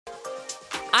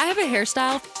I have a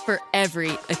hairstyle for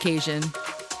every occasion.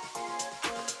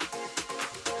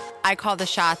 I call the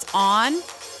shots on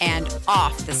and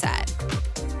off the set.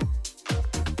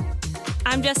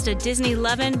 I'm just a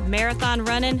Disney-loving,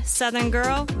 marathon-running Southern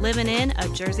girl living in a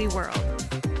Jersey world.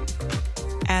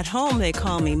 At home, they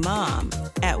call me Mom.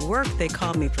 At work, they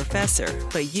call me Professor.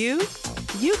 But you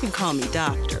can call me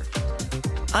Doctor.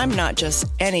 I'm not just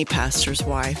any pastor's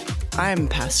wife. I'm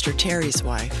Pastor Terry's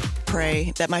wife.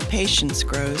 Pray that my patience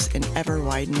grows in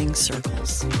ever-widening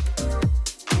circles.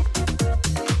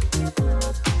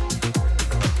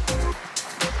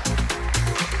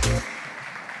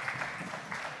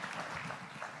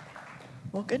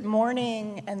 Well, good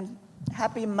morning and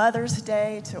happy Mother's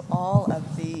Day to all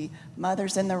of the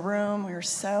mothers in the room. We are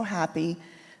so happy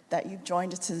that you've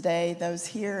joined us today, those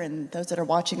here and those that are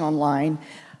watching online.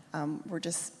 We're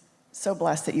just so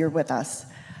blessed that you're with us.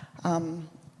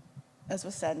 As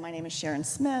was said, my name is Sharon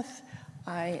Smith.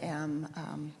 I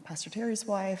am Pastor Terry's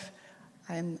wife.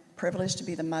 I'm privileged to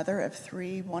be the mother of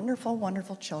three wonderful,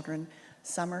 wonderful children,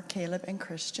 Summer, Caleb, and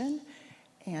Christian.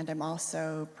 And I'm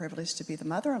also privileged to be the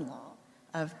mother-in-law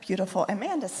of beautiful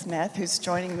Amanda Smith, who's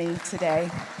joining me today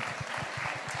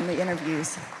in the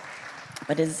interviews.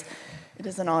 But it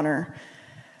is an honor.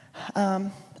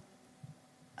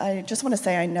 I just want to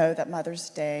say I know that Mother's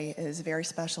Day is very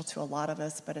special to a lot of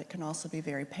us, but it can also be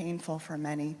very painful for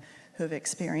many who have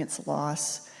experienced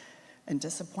loss and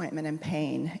disappointment and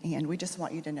pain. And we just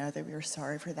want you to know that we are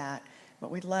sorry for that.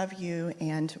 But we love you,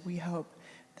 and we hope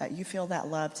that you feel that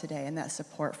love today and that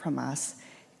support from us.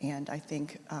 And I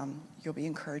think you'll be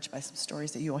encouraged by some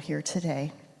stories that you will hear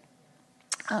today.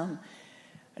 I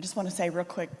just want to say real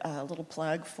quick, a little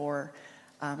plug for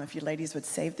if you ladies would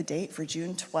save the date for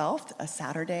June 12th, a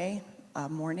Saturday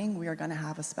morning, we are going to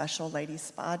have a special ladies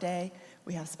spa day.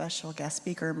 We have special guest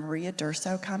speaker Maria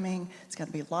Durso coming. It's going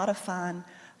to be a lot of fun.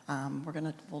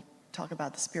 We'll talk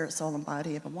about the spirit, soul, and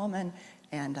body of a woman,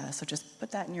 and so just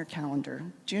put that in your calendar,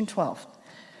 June 12th.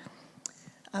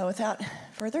 Without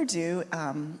further ado,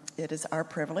 it is our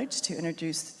privilege to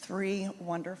introduce three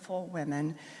wonderful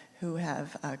women who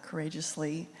have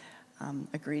courageously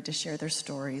agreed to share their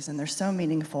stories, and they're so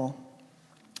meaningful.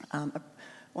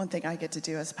 One thing I get to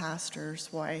do as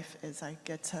pastor's wife is I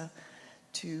get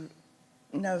to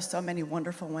know so many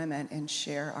wonderful women and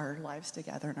share our lives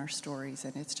together and our stories,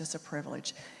 and it's just a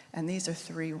privilege. And these are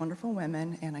three wonderful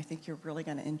women, and I think you're really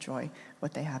going to enjoy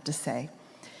what they have to say.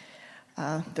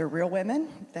 They're real women.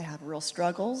 They have real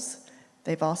struggles.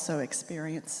 They've also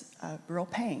experienced real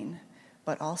pain,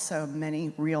 but also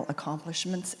many real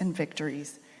accomplishments and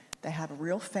victories. They have a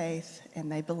real faith,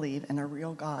 and they believe in a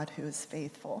real God who is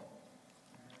faithful.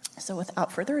 So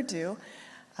without further ado,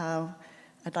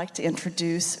 I'd like to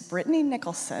introduce Brittany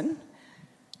Nicholson.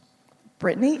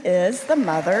 Brittany is the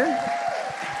mother.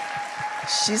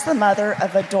 She's the mother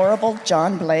of adorable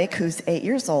John Blake, who's 8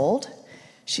 years old.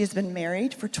 She has been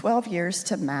married for 12 years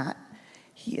to Matt.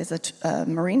 He is a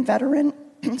Marine veteran,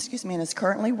 and is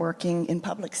currently working in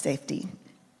public safety.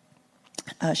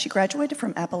 She graduated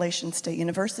from Appalachian State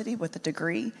University with a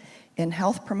degree in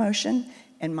health promotion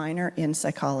and minor in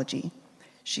psychology.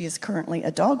 She is currently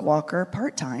a dog walker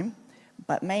part-time,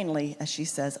 but mainly, as she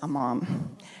says, a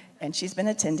mom. And she's been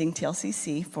attending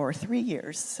TLCC for 3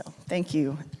 years. So thank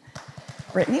you,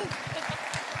 Brittany.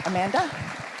 Amanda?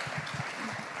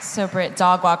 So Britt,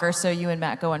 dog walker, so you and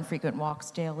Matt go on frequent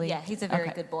walks daily? Yeah, he's a very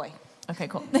good boy. Okay,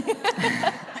 cool.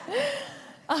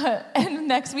 And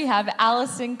next we have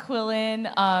Allison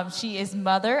Quillen. She is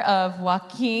mother of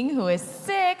Joaquin, who is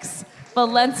 6,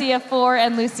 Valencia 4,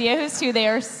 and Lucia, who's 2. They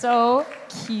are so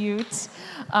cute.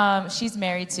 She's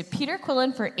married to Peter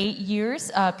Quillen for 8 years.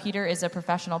 Peter is a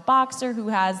professional boxer who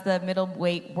has the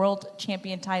middleweight world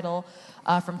champion title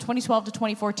from 2012 to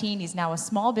 2014. He's now a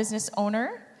small business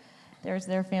owner. There's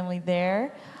their family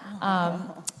there.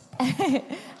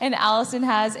 And Allison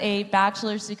has a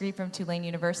bachelor's degree from Tulane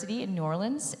University in New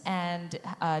Orleans and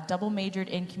double majored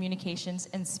in communications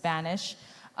and Spanish.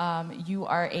 You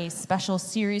are a special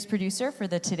series producer for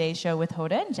the Today Show with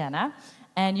Hoda and Jenna,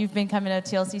 and you've been coming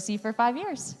to TLCC for 5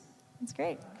 years. That's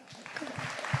great.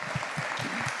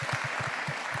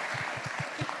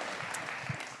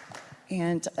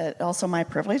 And also my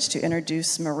privilege to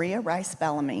introduce Maria Rice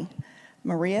Bellamy.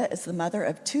 Maria is the mother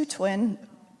of 2 twin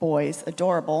boys,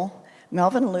 adorable,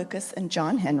 Melvin Lucas and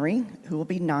John Henry, who will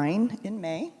be 9 in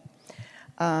May.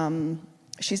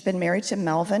 She's been married to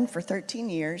Melvin for 13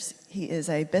 years. He is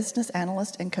a business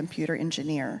analyst and computer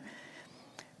engineer.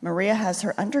 Maria has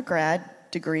her undergrad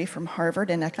degree from Harvard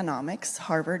in economics,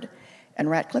 Harvard and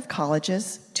Radcliffe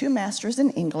Colleges, 2 masters in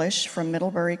English from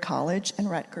Middlebury College and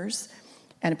Rutgers,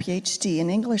 and a PhD in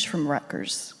English from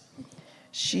Rutgers.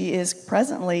 She is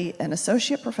presently an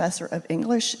associate professor of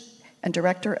English and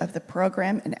director of the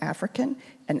program in African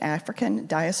and African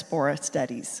Diaspora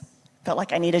Studies. Felt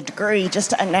like I needed a degree just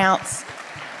to announce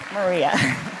Maria.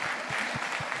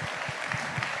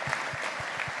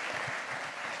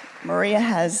 Maria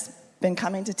has been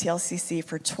coming to TLCC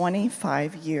for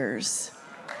 25 years.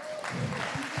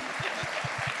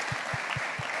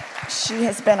 She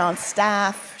has been on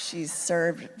staff. She's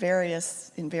served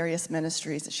in various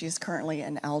ministries. She is currently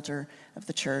an elder of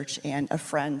the church and a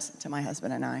friend to my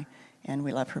husband and I, and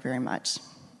we love her very much.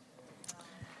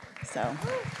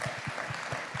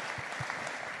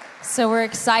 So we're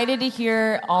excited to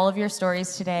hear all of your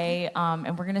stories today,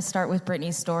 and we're going to start with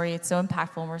Brittany's story. It's so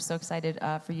impactful, and we're so excited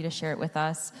for you to share it with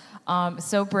us.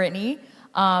 So Brittany,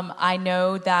 I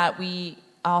know that we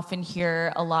often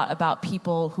hear a lot about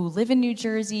people who live in New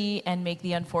Jersey and make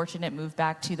the unfortunate move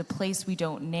back to the place we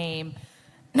don't name,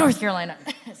 North Carolina.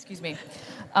 Excuse me.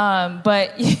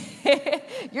 But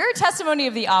you're a testimony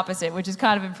of the opposite, which is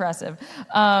kind of impressive.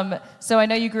 So I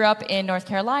know you grew up in North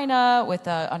Carolina with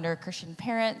under Christian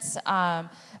parents, and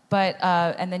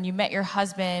then you met your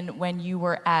husband when you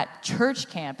were at church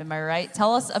camp. Am I right?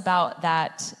 Tell us about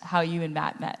that, how you and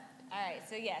Matt met. All right,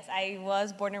 so yes, I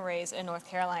was born and raised in North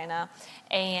Carolina,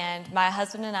 and my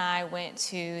husband and I went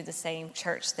to the same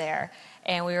church there,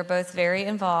 and we were both very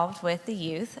involved with the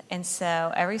youth, and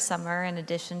so every summer, in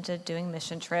addition to doing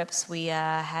mission trips, we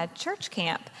had church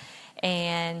camp,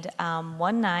 and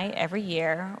one night every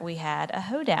year, we had a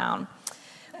hoedown,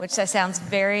 which that sounds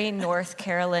very North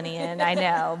Carolinian, I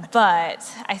know, but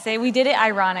I say we did it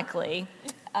ironically.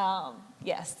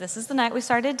 Yes, this is the night we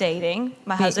started dating.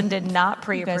 My husband did not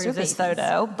pre-approve this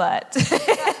photo, but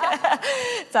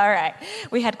it's all right.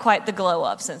 We had quite the glow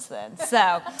up since then.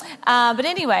 So, but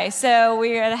anyway, so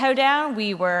we were at a hoedown.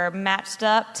 We were matched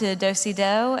up to do-si-do,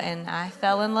 and I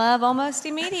fell in love almost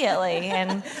immediately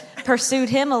and pursued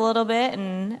him a little bit,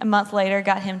 and a month later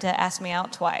got him to ask me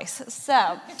out twice.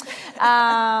 So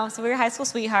we were high school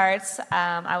sweethearts.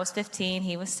 I was 15,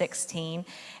 he was 16.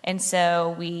 And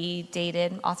so we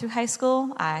dated all through high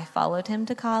school. I followed him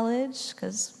to college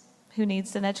because who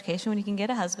needs an education when you can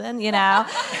get a husband, you know?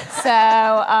 So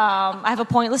I have a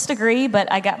pointless degree,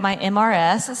 but I got my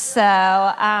MRS.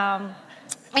 So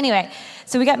anyway,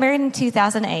 so we got married in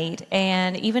 2008.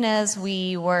 And even as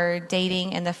we were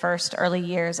dating in the first early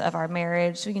years of our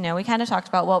marriage, you know, we kind of talked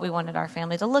about what we wanted our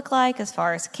family to look like as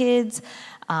far as kids.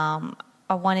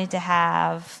 I wanted to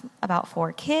have about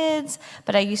 4 kids,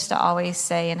 but I used to always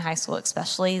say in high school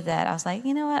especially that I was like,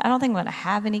 you know what, I don't think I'm going to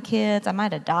have any kids. I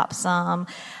might adopt some.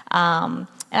 And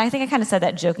I think I kind of said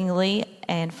that jokingly,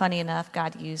 and funny enough,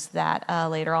 God used that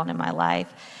later on in my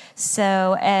life.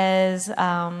 So as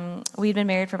we'd been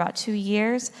married for about 2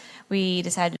 years, we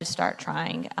decided to start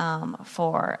trying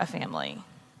for a family.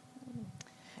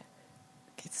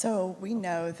 So we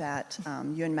know that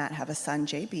you and Matt have a son,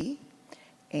 JB,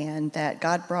 and that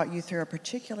God brought you through a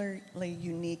particularly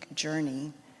unique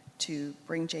journey to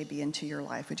bring JB into your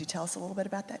life. Would you tell us a little bit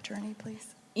about that journey,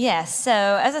 please? Yes, so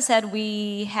as I said,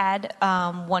 we had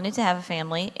wanted to have a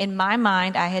family. In my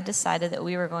mind, I had decided that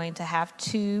we were going to have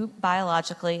 2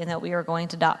 biologically and that we were going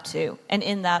to adopt 2, and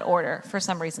in that order. For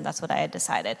some reason, that's what I had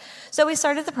decided. So we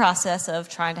started the process of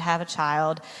trying to have a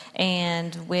child,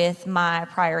 and with my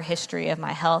prior history of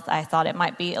my health, I thought it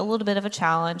might be a little bit of a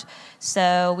challenge.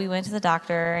 So we went to the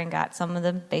doctor and got some of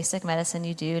the basic medicine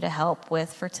you do to help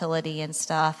with fertility and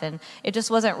stuff, and it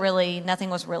just wasn't really, nothing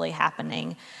was really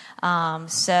happening.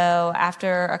 So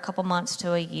after a couple months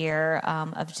to a year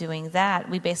of doing that,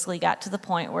 we basically got to the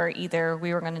point where either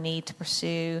we were going to need to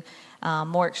pursue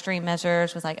more extreme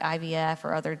measures with like IVF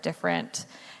or other different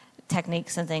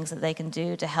techniques and things that they can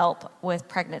do to help with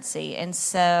pregnancy. And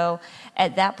so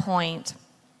at that point,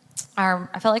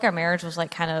 I felt like our marriage was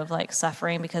like kind of like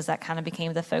suffering because that kind of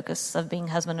became the focus of being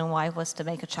husband and wife, was to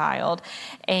make a child.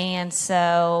 And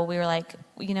so we were like,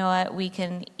 you know what, we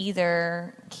can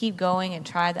either keep going and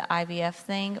try the IVF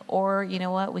thing, or you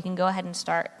know what, we can go ahead and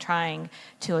start trying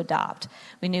to adopt.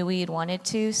 We knew we'd wanted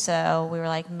to, so we were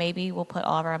like, maybe we'll put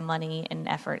all of our money and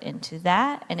effort into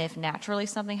that, and if naturally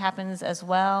something happens as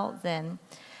well, then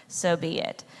so be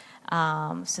it.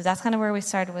 So that's kind of where we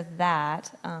started with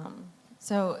that.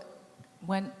 So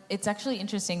when it's actually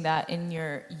interesting that in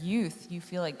your youth, you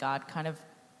feel like God kind of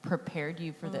prepared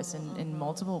you for this in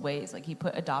multiple ways. Like he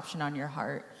put adoption on your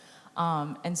heart.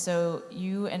 And so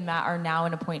you and Matt are now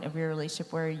in a point of your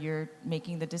relationship where you're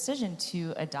making the decision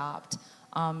to adopt.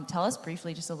 Tell us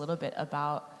briefly just a little bit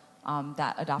about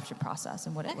that adoption process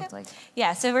and what it looked like.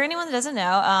 Yeah, so for anyone that doesn't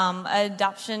know,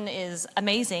 adoption is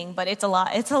amazing, but it's a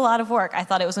lot of work. I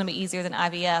thought it was going to be easier than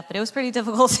IVF, but it was pretty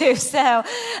difficult too. So,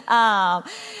 and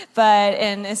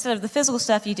instead of the physical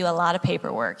stuff, you do a lot of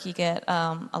paperwork. You get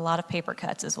a lot of paper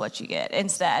cuts is what you get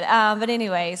instead. But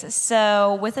anyways,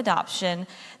 so with adoption,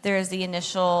 there's the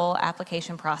initial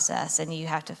application process, and you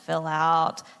have to fill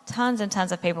out tons and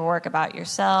tons of paperwork about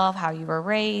yourself, how you were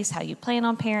raised, how you plan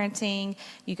on parenting.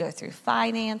 You go through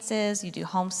finances, you do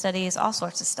home studies, all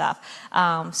sorts of stuff.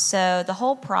 So the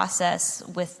whole process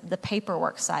with the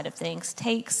paperwork side of things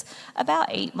takes about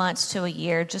 8 months to a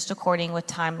year, just according with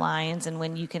timelines and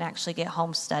when you can actually get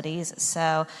home studies.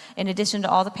 So in addition to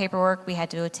all the paperwork, we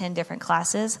had to attend different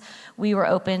classes. We were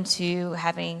open to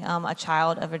having a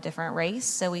child of a different race,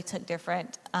 so we took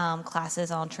different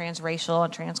classes on transracial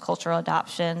and transcultural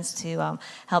adoptions to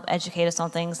help educate us on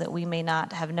things that we may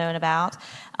not have known about.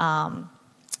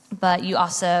 But you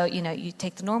also, you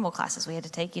take the normal classes. We had to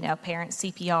take, parent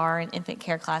CPR and infant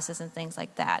care classes and things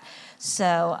like that.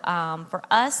 So for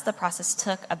us, the process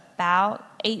took about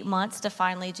 8 months to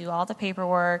finally do all the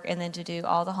paperwork and then to do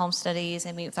all the home studies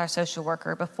and meet with our social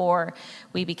worker before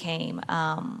we became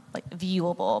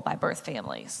viewable by birth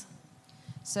families.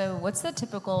 So what's the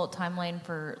typical timeline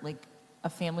for a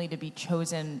family to be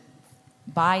chosen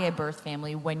by a birth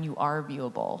family when you are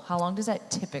viewable? How long does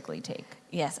that typically take?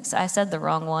 Yes, so I said the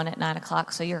wrong one at 9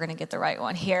 o'clock, so you're going to get the right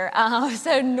one here.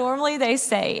 So normally they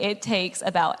say it takes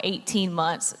about 18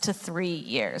 months to 3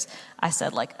 years. I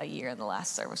said a year in the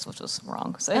last service, which was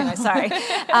wrong. So anyway, sorry.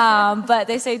 But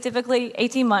they say typically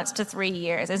 18 months to 3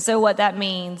 years. And so what that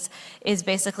means is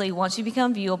basically once you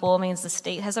become viewable, it means the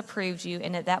state has approved you,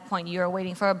 and at that point you are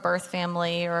waiting for a birth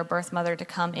family or a birth mother to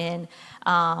come in,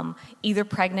 either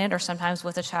pregnant or sometimes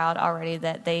with a child already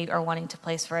that they are wanting to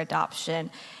place for adoption.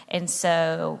 And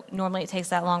so normally it takes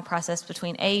that long process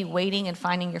between A, waiting and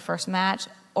finding your first match,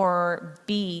 or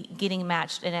B, getting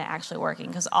matched and it actually working.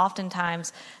 Because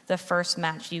oftentimes the first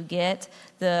match you get,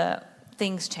 the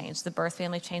things change. The birth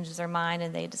family changes their mind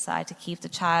and they decide to keep the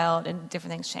child and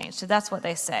different things change. So that's what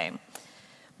they say.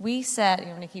 We set, you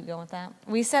want me to keep going with that?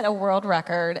 We set a world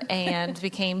record and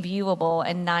became viewable,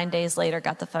 and 9 days later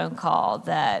got the phone call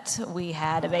that we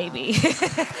had a baby.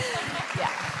 Yeah.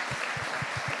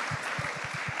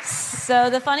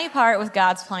 So the funny part with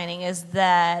God's planning is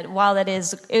that while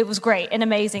it was great and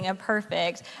amazing and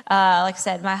perfect, like I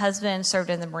said, my husband served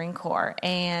in the Marine Corps,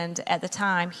 and at the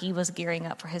time he was gearing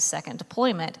up for his second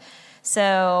deployment.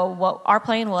 So what our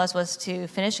plan was to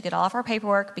finish, get all of our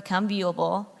paperwork, become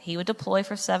viewable. He would deploy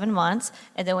for 7 months,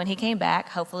 and then when he came back,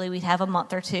 hopefully we'd have a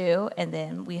month or two, and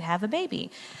then we'd have a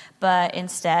baby. But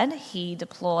instead, he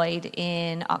deployed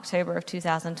in October of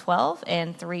 2012,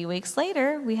 and 3 weeks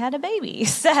later, we had a baby.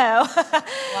 So,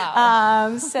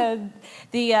 wow. So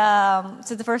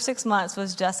the first 6 months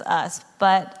was just us.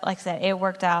 But like I said, it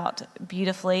worked out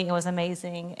beautifully. It was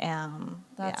amazing.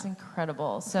 That's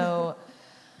incredible. So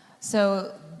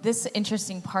this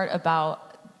interesting part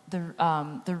about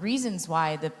the reasons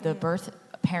why the birth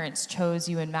parents chose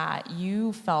you and Matt,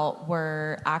 you felt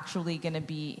were actually going to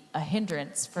be a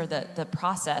hindrance for the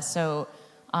process. So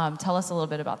tell us a little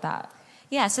bit about that.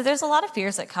 Yeah, so there's a lot of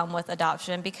fears that come with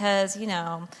adoption because,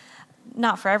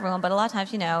 not for everyone, but a lot of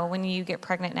times, when you get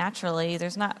pregnant naturally,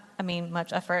 there's not,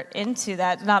 much effort into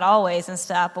that, not always and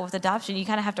stuff, but with adoption, you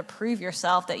kind of have to prove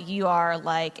yourself that you are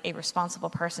a responsible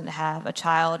person to have a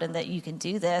child and that you can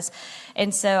do this.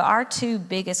 And so our two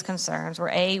biggest concerns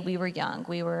were, A, we were young.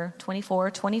 We were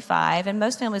 24, 25, and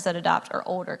most families that adopt are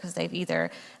older because they've either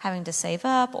having to save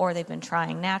up or they've been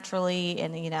trying naturally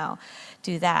and,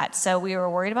 do that. So we were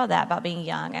worried about that, about being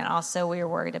young, and also we were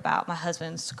worried about my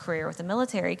husband's career with the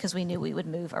military because we knew we would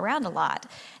move around a lot.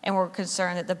 And we're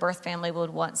concerned that the birth family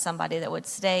would want somebody that would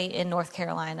stay in North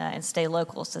Carolina and stay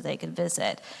local so they could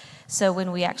visit. So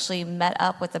when we actually met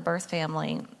up with the birth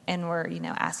family and were,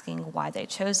 asking why they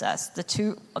chose us,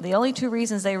 the only two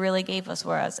reasons they really gave us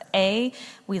was, A,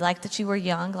 we liked that you were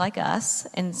young like us,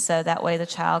 and so that way the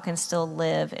child can still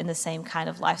live in the same kind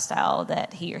of lifestyle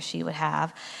that he or she would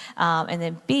have. And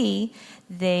then B,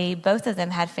 both of them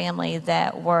had family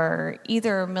that were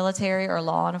either military or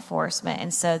law enforcement,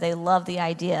 and so they loved the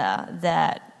idea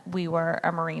that we were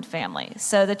a Marine family.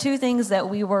 So the two things that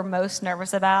we were most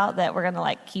nervous about that were going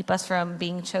to keep us from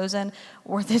being chosen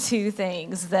were the two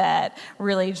things that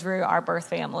really drew our birth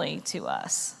family to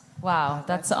us. Wow,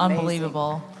 that's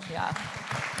unbelievable. Yeah.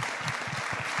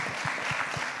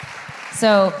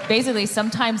 So basically,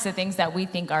 sometimes the things that we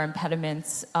think are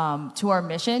impediments to our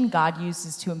mission, God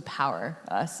uses to empower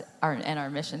us and our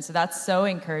mission. So that's so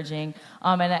encouraging.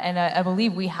 And I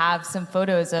believe we have some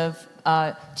photos of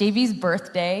JB's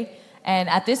birthday. And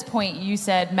at this point, you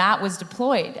said Matt was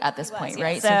deployed at this point, Yeah.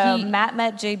 right? So Matt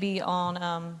met JB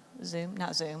on Zoom,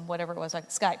 whatever it was, like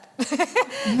Skype.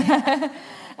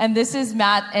 And this is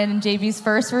Matt and JB's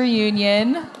first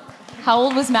reunion. How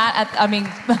old was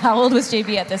how old was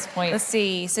JB at this point? Let's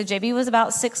see. So JB was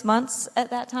about 6 months at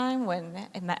that time when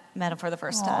I met him for the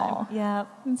first time. Yeah,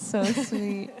 it's so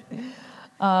sweet.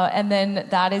 And then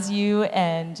that is you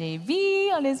and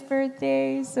JB on his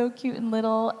birthday, so cute and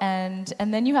little. And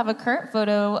then you have a current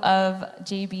photo of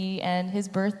JB and his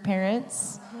birth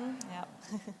parents. Mm-hmm. Yep.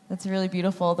 That's really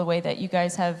beautiful, the way that you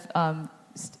guys have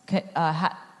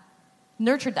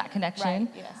nurtured that connection.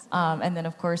 Right, yes. And then,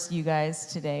 of course, you guys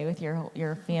today with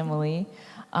your family.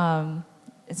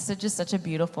 It's just such a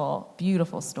beautiful,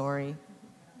 beautiful story.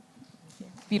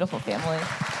 Beautiful family.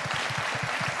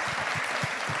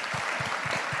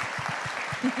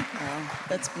 Wow,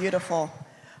 that's beautiful.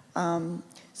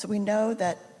 So we know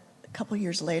that a couple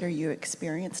years later you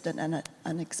experienced an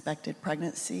unexpected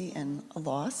pregnancy and a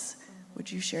loss.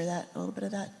 Would you share a little bit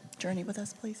of that journey with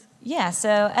us, please? Yeah,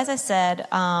 so as I said,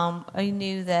 I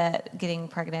knew that getting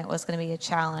pregnant was going to be a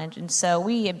challenge, and so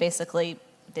we basically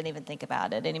didn't even think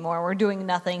about it anymore. We're doing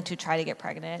nothing to try to get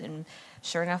pregnant, and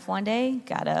sure enough, one day,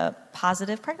 got a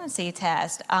positive pregnancy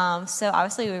test. So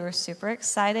obviously, we were super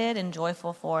excited and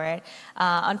joyful for it.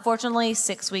 Unfortunately,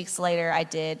 6 weeks later, I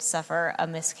did suffer a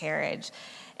miscarriage,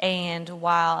 and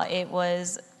while it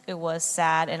was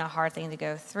sad and a hard thing to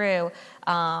go through.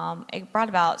 It brought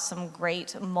about some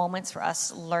great moments for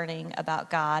us learning about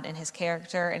God and his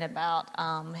character and about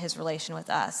his relation with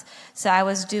us. So I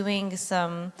was doing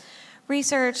some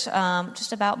research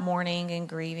just about mourning and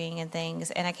grieving and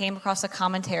things, and I came across a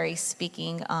commentary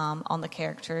speaking on the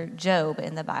character Job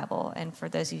in the Bible. And for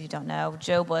those of you who don't know,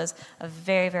 Job was a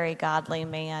very, very godly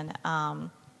man,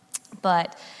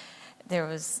 but there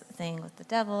was a thing with the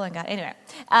devil and God.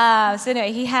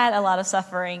 Anyway, he had a lot of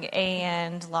suffering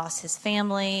and lost his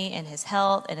family and his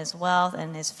health and his wealth,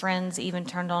 and his friends even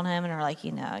turned on him and are like,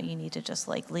 you need to just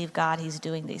leave God. He's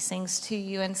doing these things to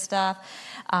you and stuff.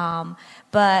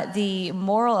 But the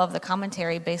moral of the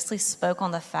commentary basically spoke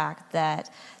on the fact that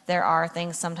there are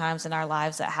things sometimes in our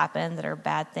lives that happen that are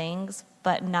bad things,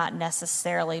 but not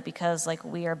necessarily because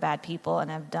we are bad people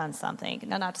and have done something.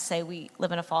 Now, not to say we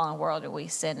live in a fallen world or we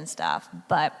sin and stuff,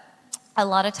 but a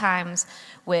lot of times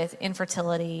with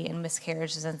infertility and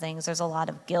miscarriages and things, there's a lot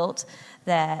of guilt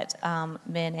that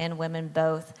men and women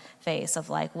both face of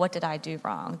what did I do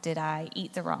wrong? Did I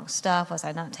eat the wrong stuff? Was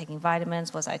I not taking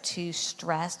vitamins? Was I too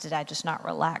stressed? Did I just not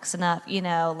relax enough?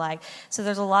 So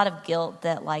there's a lot of guilt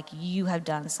that you have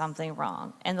done something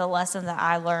wrong. And the lesson that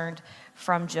I learned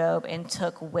from Job and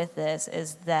took with this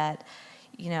is that,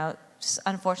 just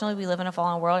unfortunately we live in a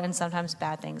fallen world and sometimes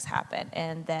bad things happen,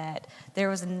 and that there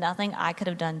was nothing I could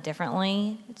have done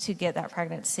differently to get that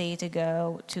pregnancy to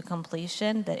go to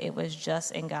completion, that it was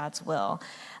just in God's will.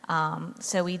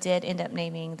 So we did end up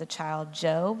naming the child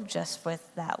Job, just with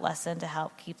that lesson to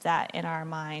help keep that in our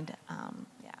mind.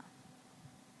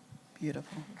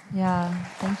 Beautiful. Yeah,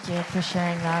 thank you for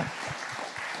sharing that.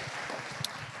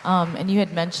 And you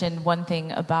had mentioned one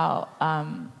thing about,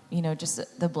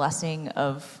 just the blessing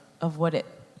of what it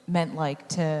meant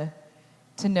to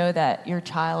know that your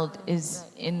child is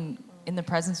in the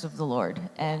presence of the Lord.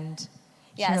 And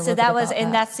yeah, so that was,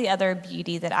 and that's the other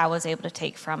beauty that I was able to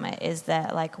take from it, is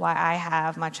that why I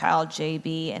have my child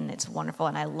JB and it's wonderful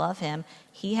and I love him,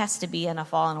 he has to be in a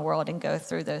fallen world and go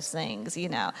through those things,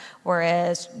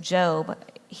 whereas Job,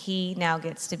 he now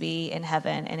gets to be in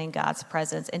heaven and in God's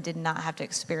presence and did not have to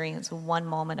experience one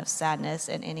moment of sadness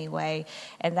in any way.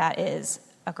 And that is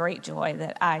a great joy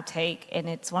that I take. And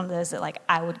it's one of those that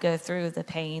I would go through the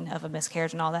pain of a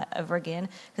miscarriage and all that over again,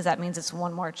 because that means it's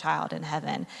one more child in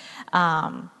heaven.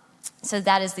 So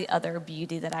that is the other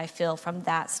beauty that I feel from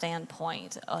that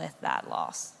standpoint with that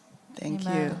loss. Thank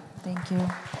Amen. you. Thank you.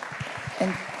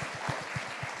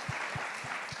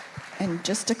 And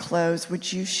just to close,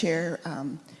 would you share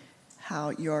how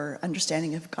your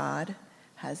understanding of God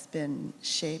has been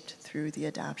shaped through the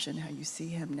adoption, how you see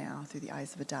him now through the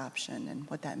eyes of adoption, and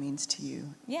what that means to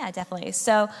you? Yeah, definitely.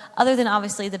 So other than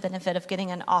obviously the benefit of getting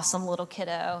an awesome little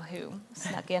kiddo who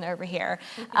snuck in over here,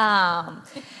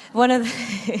 one of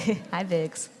the hi,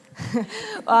 Biggs.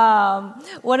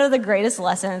 One of the greatest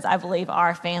lessons I believe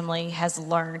our family has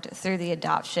learned through the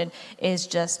adoption is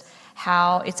just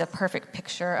how it's a perfect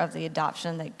picture of the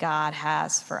adoption that God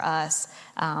has for us.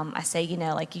 I say,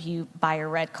 like if you buy a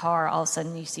red car, all of a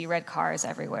sudden you see red cars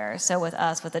everywhere. So with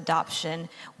us, with adoption,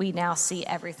 we now see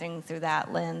everything through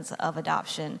that lens of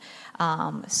adoption.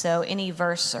 So any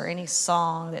verse or any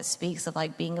song that speaks of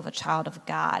like being of a child of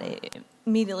God, it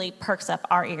immediately perks up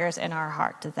our ears and our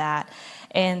heart to that.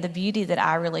 And the beauty that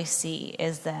I really see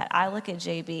is that I look at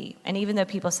JB, and even though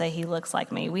people say he looks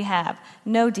like me, we have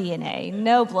no DNA,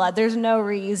 no blood, there's no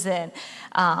reason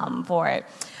for it.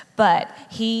 But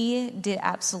he did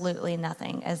absolutely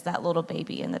nothing as that little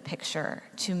baby in the picture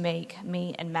to make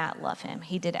me and Matt love him.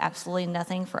 He did absolutely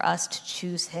nothing for us to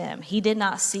choose him. He did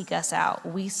not seek us out.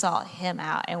 We sought him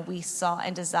out, and we sought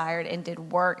and desired and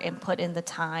did work and put in the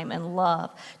time and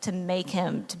love to make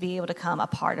him to be able to come a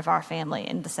part of our family,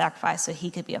 and the sacrifice so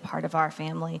he could be a part of our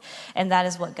family. And that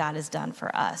is what God has done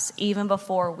for us. Even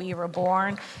before we were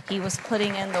born, he was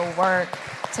putting in the work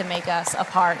to make us a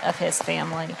part of his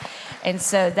family. And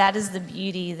so that is the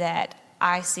beauty that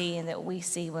I see and that we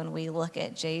see when we look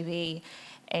at JB.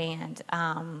 And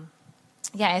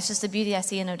it's just the beauty I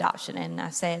see in adoption. And I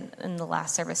said in the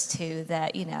last service too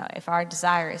that, if our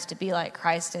desire is to be like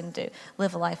Christ and to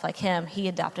live a life like him, he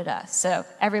adopted us. So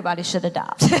everybody should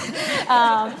adopt.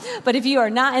 But if you are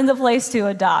not in the place to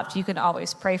adopt, you can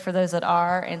always pray for those that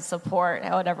are and support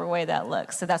whatever way that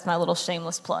looks. So that's my little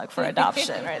shameless plug for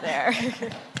adoption right there.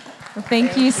 Well,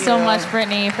 thank you so much,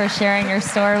 Brittany, for sharing your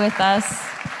story with us.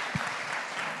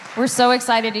 We're so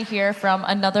excited to hear from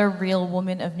another real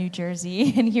woman of New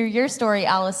Jersey and hear your story,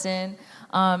 Allison.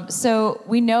 So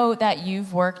we know that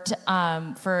you've worked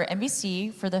for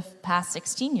NBC for the past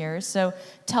 16 years. So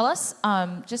tell us,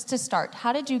 just to start,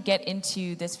 how did you get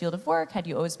into this field of work? Had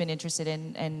you always been interested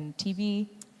in TV?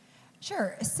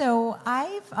 Sure. So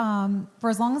I've,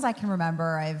 for as long as I can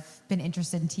remember, I've been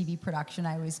interested in TV production.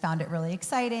 I always found it really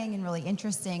exciting and really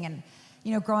interesting. And,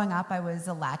 growing up, I was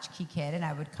a latchkey kid, and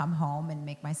I would come home and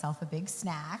make myself a big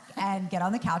snack and get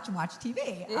on the couch and watch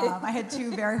TV. I had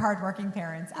two very hardworking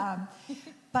parents.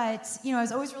 But, I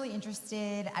was always really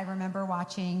interested. I remember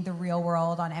watching The Real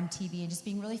World on MTV and just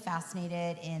being really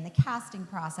fascinated in the casting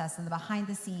process and the behind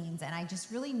the scenes. And I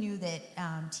just really knew that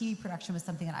TV production was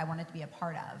something that I wanted to be a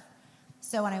part of.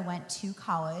 So when I went to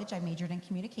college, I majored in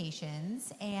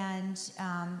communications, and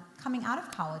coming out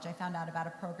of college, I found out about a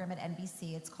program at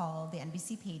NBC. It's called the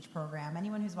NBC Page Program.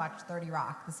 Anyone who's watched 30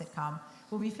 Rock, the sitcom,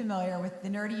 will be familiar with the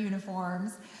nerdy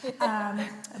uniforms.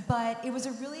 But it was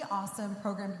a really awesome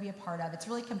program to be a part of. It's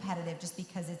really competitive just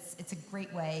because it's a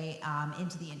great way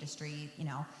into the industry,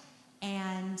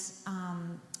 And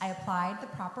I applied the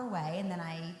proper way, and then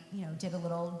I, did a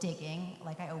little digging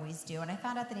like I always do, and I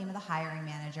found out the name of the hiring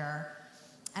manager.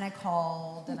 And I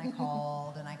called, and I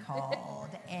called, and I called,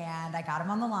 and I got him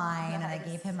on the line, and I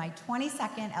gave him my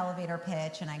 20-second elevator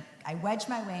pitch, and I wedged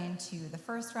my way into the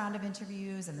first round of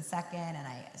interviews and the second, and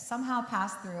I somehow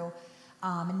passed through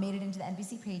and made it into the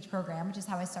NBC Page Program, which is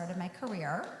how I started my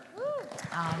career.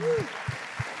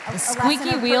 The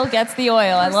squeaky wheel gets the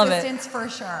oil. I love it. Persistence for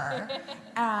sure.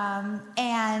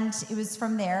 And it was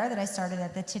from there that I started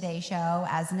at the Today Show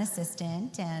as an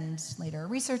assistant, and later a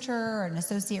researcher, an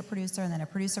associate producer, and then a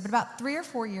producer. But about 3 or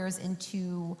 4 years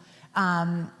into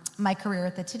my career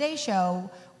at the Today Show,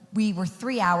 we were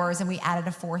 3 hours, and we added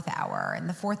a 4th hour. And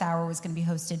the 4th hour was going to be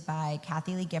hosted by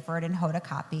Kathie Lee Gifford and Hoda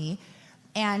Kotb.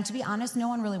 And to be honest, no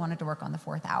one really wanted to work on the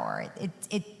 4th hour.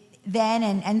 It then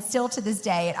and still to this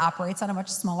day, it operates on a much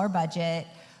smaller budget.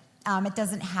 It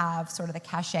doesn't have sort of the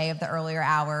cachet of the earlier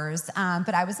hours,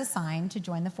 but I was assigned to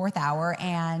join the 4th hour,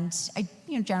 and I,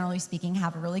 generally speaking,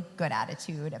 have a really good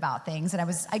attitude about things, and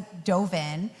I dove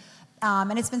in,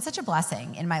 and it's been such a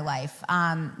blessing in my life.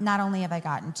 Not only have I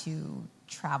gotten to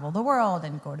travel the world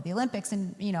and go to the Olympics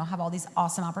and, have all these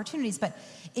awesome opportunities, but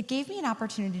it gave me an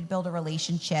opportunity to build a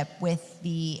relationship with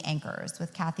the anchors,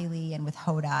 with Kathie Lee and with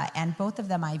Hoda, and both of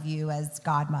them I view as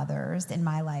godmothers in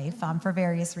my life for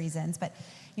various reasons. But,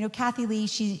 Kathie Lee,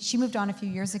 she moved on a few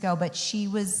years ago, but she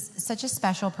was such a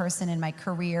special person in my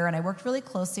career, and I worked really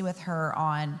closely with her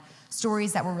on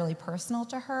stories that were really personal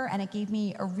to her, and it gave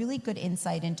me a really good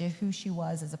insight into who she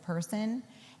was as a person.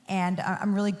 And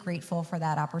I'm really grateful for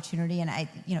that opportunity. And I,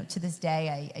 to this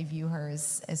day, I view her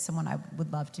as someone I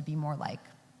would love to be more like.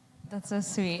 That's so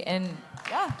sweet. And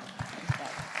yeah.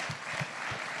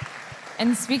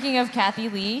 And speaking of Kathie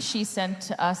Lee, she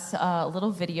sent us a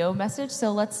little video message.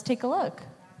 So let's take a look.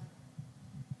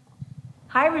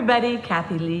 Hi, everybody.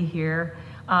 Kathie Lee here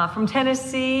from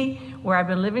Tennessee, where I've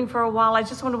been living for a while. I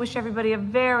just want to wish everybody a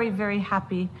very, very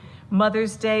happy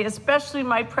Mother's Day, especially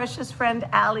my precious friend,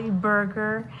 Allie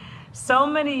Berger. So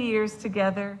many years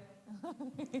together.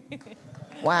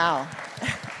 Wow.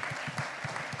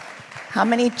 How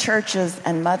many churches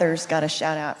and mothers got a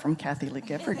shout out from Kathy Lee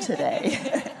Gifford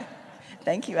today?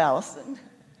 Thank you, Allison.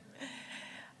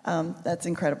 That's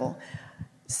incredible.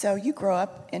 So you grew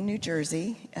up in New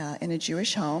Jersey in a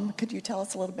Jewish home. Could you tell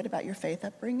us a little bit about your faith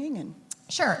upbringing? And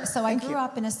Sure. So I grew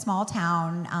up in a small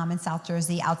town in South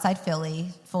Jersey, outside Philly,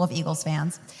 full of Eagles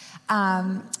fans.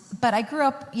 But I grew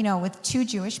up, with two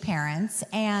Jewish parents.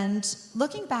 And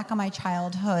looking back on my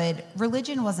childhood,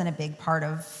 religion wasn't a big part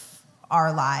of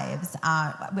our lives.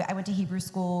 I went to Hebrew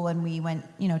school and we went,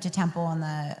 to temple on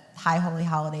the high holy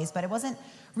holidays, but it wasn't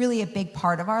really a big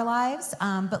part of our lives.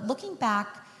 But looking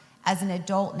back as an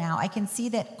adult now, I can see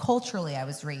that culturally I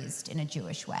was raised in a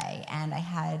Jewish way, and I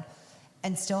had,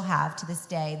 and still have to this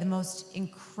day, the most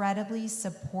incredibly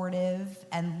supportive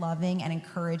and loving and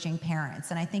encouraging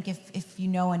parents. And I think if you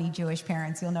know any Jewish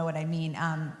parents, you'll know what I mean.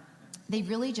 They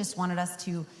really just wanted us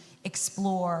to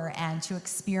explore and to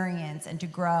experience and to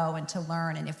grow and to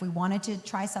learn. And if we wanted to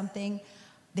try something,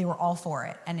 they were all for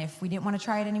it. And if we didn't want to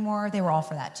try it anymore, they were all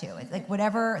for that too. Like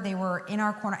whatever, they were in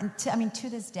our corner. And to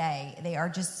this day, they are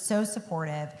just so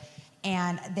supportive.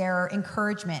 And their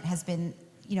encouragement has been,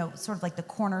 sort of like the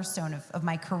cornerstone of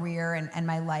my career and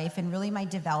my life, and really my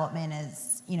development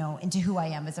as, into who I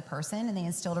am as a person. And they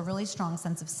instilled a really strong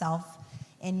sense of self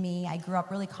in me. I grew up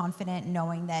really confident,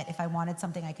 knowing that if I wanted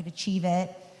something, I could achieve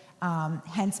it.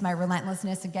 Hence my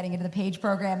relentlessness of getting into the Page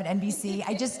program at NBC.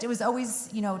 It was always,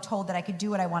 told that I could do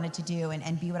what I wanted to do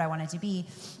and be what I wanted to be.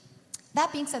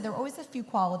 That being said, there were always a few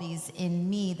qualities in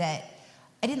me that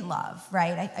I didn't love,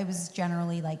 right? I was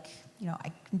generally like,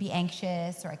 I can be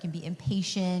anxious, or I can be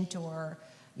impatient, or,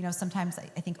 sometimes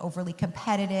I think overly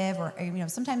competitive, or,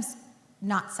 sometimes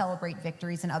not celebrate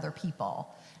victories in other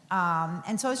people.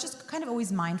 And so I was just kind of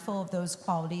always mindful of those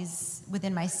qualities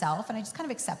within myself, and I just kind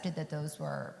of accepted that those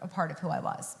were a part of who I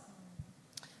was.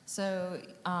 So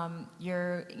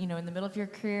you're, in the middle of your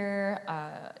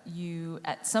career, you,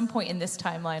 at some point in this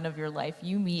timeline of your life,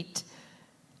 you meet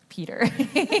Peter.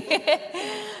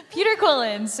 Peter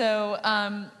Quillen. So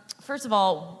first of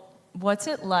all, what's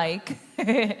it like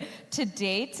to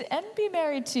date and be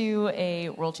married to a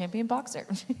world champion boxer?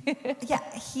 Yeah,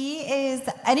 he is,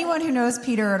 anyone who knows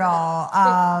Peter at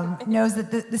all knows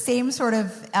that the same sort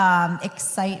of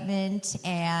excitement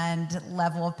and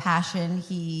level of passion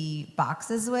he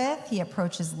boxes with, he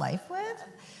approaches life with.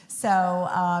 So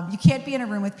you can't be in a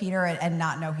room with Peter and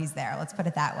not know he's there. Let's put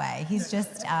it that way. He's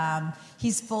just,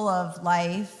 he's full of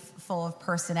life, full of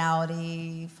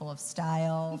personality, full of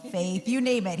style, faith, you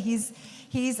name it. He's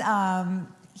a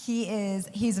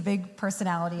big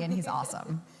personality, and he's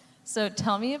awesome. So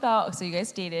tell me about, so you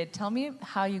guys dated, tell me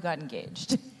how you got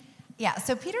engaged. Yeah,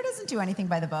 so Peter doesn't do anything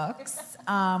by the books,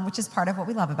 which is part of what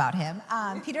we love about him.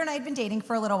 Peter and I had been dating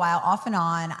for a little while, off and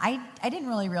on. I didn't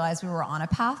really realize we were on a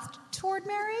path toward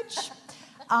marriage.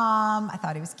 I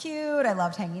thought he was cute. I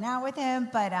loved hanging out with him,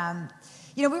 but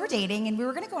we were dating, and we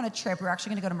were going to go on a trip. We were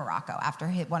actually going to go to Morocco after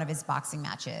one of his boxing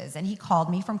matches, and he called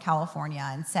me from California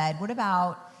and said, what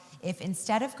about if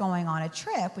instead of going on a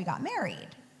trip, we got married?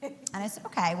 And I said,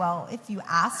 okay, well, if you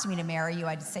asked me to marry you,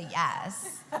 I'd just say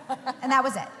yes. And that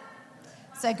was it.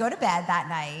 So I go to bed that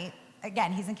night.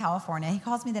 Again, he's in California. He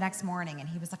calls me the next morning, and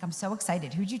he was like, I'm so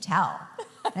excited. Who'd you tell?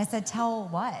 And I said, tell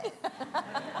what?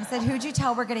 I said, who'd you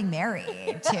tell we're getting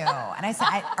married to? And I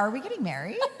said, are we getting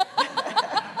married?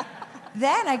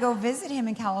 Then I go visit him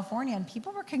in California, and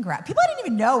people I didn't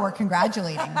even know were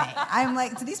congratulating me. I'm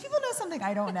like, do these people know something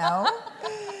I don't know?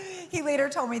 He later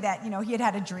told me that, he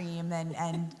had a dream,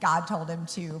 and God told him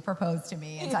to propose to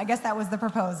me. And so I guess that was the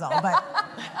proposal. But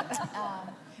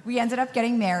we ended up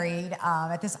getting married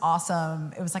at this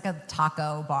awesome, it was like a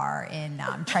taco bar in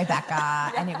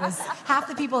Tribeca. And it was, half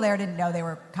the people there didn't know they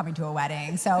were coming to a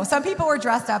wedding. So some people were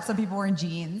dressed up, some people were in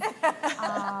jeans.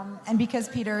 And because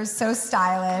Peter's so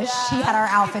stylish, he had our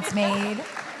outfits made.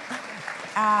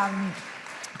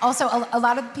 Also, a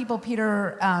lot of the people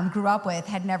Peter grew up with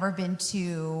had never been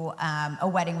to a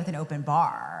wedding with an open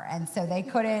bar, and so they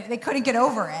couldn't get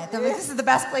over it. They're like, this is the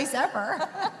best place ever.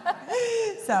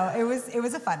 So it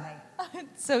was a fun night.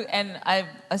 So, and I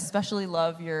especially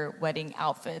love your wedding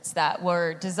outfits that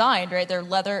were designed, right?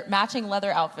 They're matching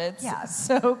leather outfits. Yeah.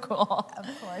 So cool.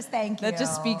 Of course, thank you. That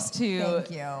just speaks to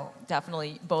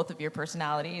definitely both of your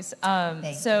personalities.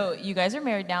 So you guys are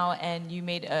married now, and you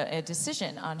made a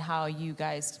decision on how you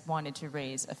guys wanted to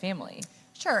raise a family.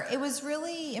 Sure. It was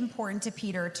really important to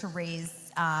Peter to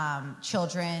raise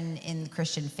children in the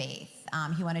Christian faith.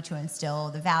 He wanted to instill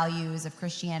the values of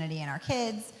Christianity in our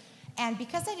kids. And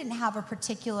because I didn't have a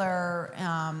particular,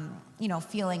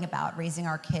 feeling about raising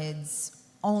our kids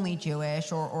only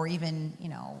Jewish or even,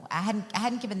 I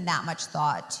hadn't given that much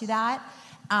thought to that.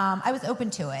 I was open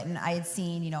to it, and I had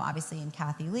seen, obviously in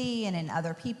Kathy Lee and in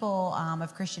other people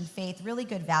of Christian faith, really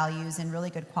good values and really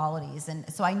good qualities,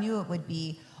 and so I knew it would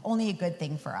be only a good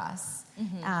thing for us.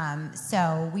 Mm-hmm.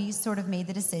 So we sort of made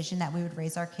the decision that we would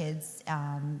raise our kids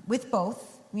with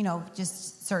both,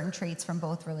 just certain traits from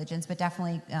both religions, but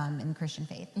definitely in Christian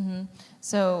faith. Mm-hmm.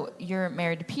 So you're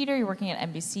married to Peter, you're working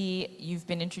at NBC, you've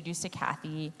been introduced to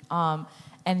Kathy,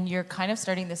 and you're kind of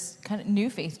starting this kind of new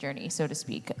faith journey, so to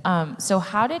speak. So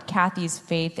how did Kathy's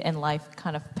faith and life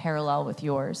kind of parallel with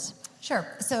yours? Sure.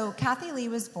 So Kathy Lee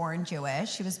was born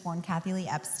Jewish. She was born Kathy Lee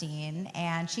Epstein,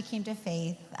 and she came to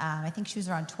faith, I think she was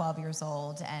around 12 years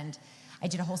old, and I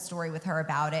did a whole story with her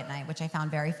about it, which I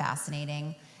found very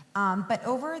fascinating. But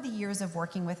over the years of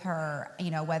working with her,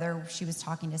 whether she was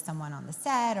talking to someone on the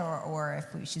set or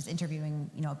if she was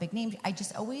interviewing, a big name, I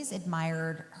just always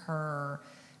admired her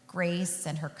grace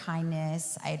and her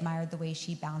kindness. I admired the way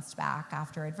she bounced back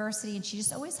after adversity, and she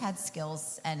just always had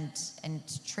skills and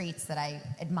traits that I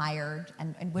admired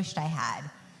and wished I had.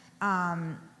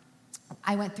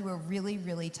 I went through a really,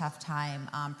 really tough time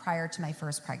prior to my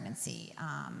first pregnancy.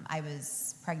 I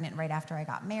was pregnant right after I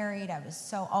got married.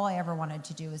 All I ever wanted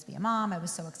to do was be a mom. I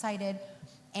was so excited.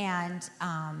 And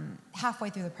halfway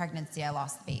through the pregnancy, I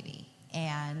lost the baby.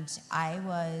 And I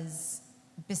was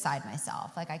beside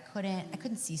myself. Like I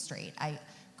couldn't see straight. I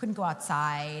couldn't go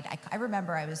outside. I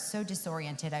remember I was so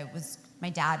disoriented. My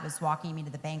dad was walking me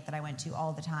to the bank that I went to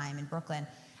all the time in Brooklyn,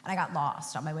 and I got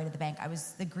lost on my way to the bank.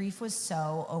 The grief was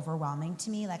so overwhelming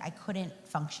to me, like I couldn't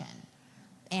function.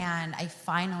 And I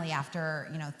finally, after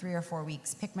 3 or 4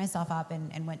 weeks, picked myself up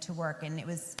and went to work, and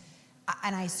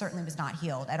I certainly was not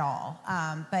healed at all.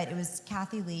 But it was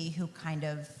Kathy Lee who kind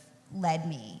of led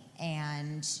me,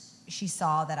 and she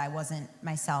saw that I wasn't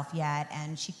myself yet,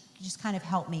 and she just kind of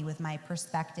helped me with my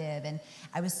perspective. And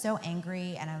I was so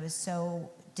angry, and I was so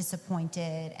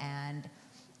disappointed, and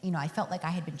I felt like I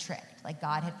had been tricked, like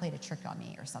God had played a trick on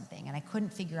me or something, and I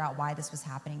couldn't figure out why this was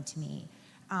happening to me.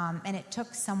 And it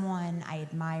took someone I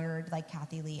admired, like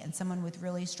Kathy Lee, and someone with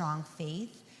really strong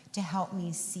faith to help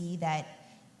me see that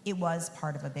it was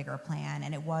part of a bigger plan,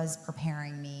 and it was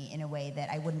preparing me in a way that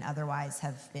I wouldn't otherwise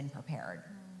have been prepared.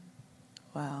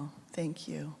 Wow, thank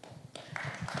you.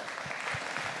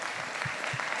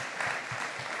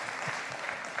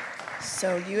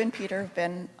 So you and Peter have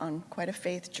been on quite a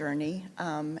faith journey,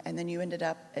 and then you ended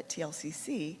up at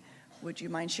TLCC. Would you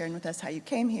mind sharing with us how you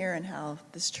came here and how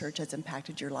this church has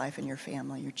impacted your life and your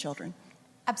family, your children?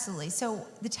 Absolutely. So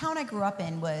the town I grew up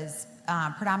in was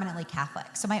predominantly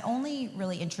Catholic. So my only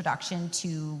really introduction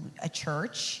to a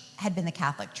church had been the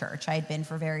Catholic Church. I had been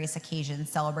for various occasions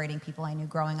celebrating people I knew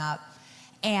growing up.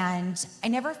 And I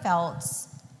never felt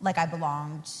like I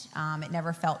belonged. It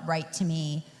never felt right to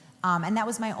me. And that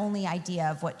was my only idea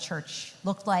of what church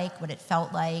looked like, what it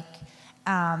felt like.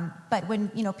 But when,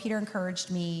 Peter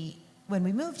encouraged me when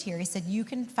we moved here, he said, you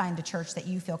can find a church that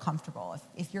you feel comfortable.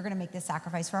 If you're going to make this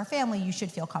sacrifice for our family, you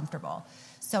should feel comfortable.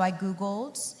 So I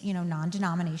Googled,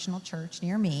 non-denominational church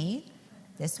near me.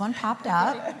 This one popped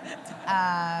up.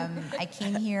 I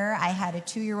came here. I had a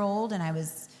 2-year-old, and I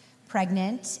was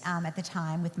pregnant at the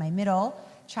time with my middle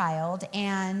child,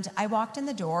 and I walked in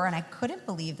the door, and I couldn't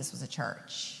believe this was a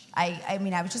church. I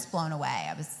mean, I was just blown away.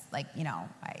 I was like,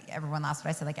 everyone laughed when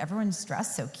I said, like, everyone's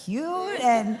dressed so cute,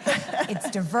 and it's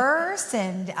diverse,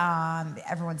 and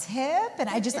everyone's hip, and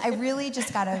I really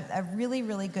just got a really,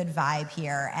 really good vibe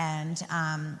here. And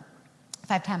if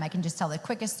I have time, I can just tell the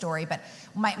quickest story, but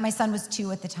my son was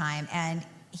 2 at the time, and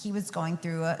he was going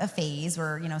through a phase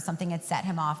where, something had set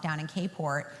him off down in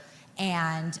K-Port.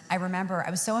 And I remember I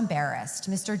was so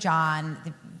embarrassed. Mr. John,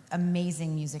 the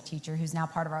amazing music teacher who's now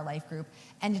part of our life group,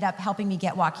 ended up helping me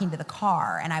get Joaquin to the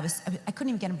car. And I couldn't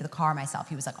even get him to the car myself.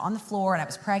 He was like on the floor, and I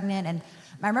was pregnant. And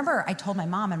I remember I told my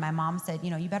mom, and my mom said,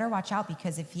 you better watch out,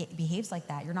 because if he behaves like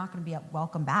that, you're not going to be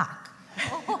welcome back.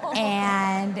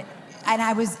 And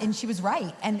she was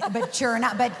right. But sure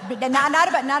enough, but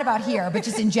not about here, but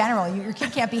just in general, your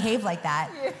kid can't behave like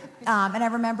that. And I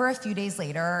remember a few days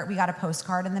later, we got a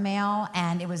postcard in the mail,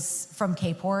 and it was from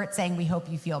K-Port saying, "We hope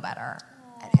you feel better."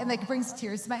 And it brings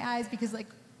tears to my eyes, because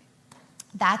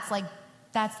that's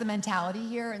the mentality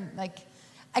here, and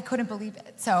I couldn't believe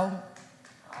it. So.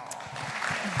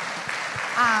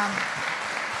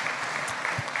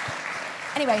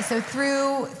 Anyway, so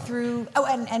through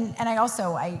and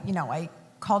I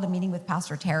called a meeting with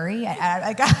Pastor Terry.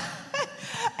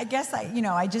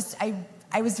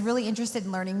 I was really interested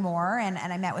in learning more, and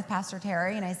I met with Pastor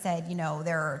Terry, and I said,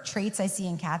 there are traits I see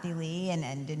in Kathy Lee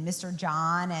and in Mr.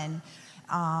 John, and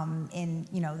in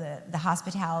the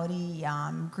hospitality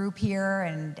group here,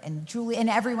 and Julie and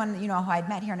everyone who I'd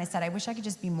met here, and I said I wish I could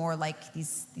just be more like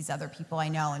these other people I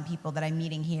know and people that I'm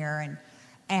meeting here,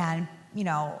 and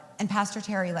Pastor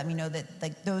Terry let me know that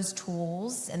like those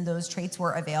tools and those traits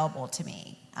were available to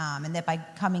me, and that by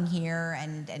coming here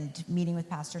and meeting with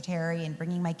Pastor Terry and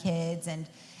bringing my kids and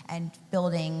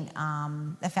building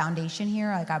a foundation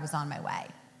here, like I was on my way.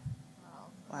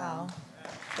 Wow.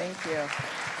 Thank you.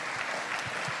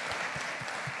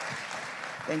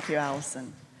 Thank you,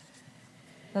 Allison.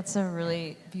 That's a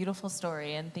really beautiful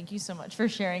story, and thank you so much for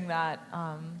sharing that.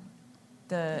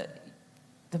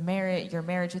 The marriage, your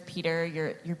marriage with Peter,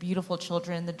 your beautiful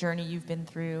children, the journey you've been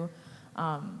through.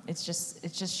 It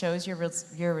just shows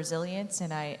your resilience,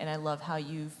 and I love how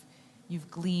you've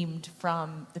gleamed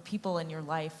from the people in your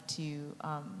life to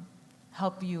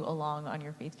help you along on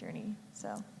your faith journey.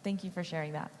 So thank you for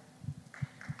sharing that.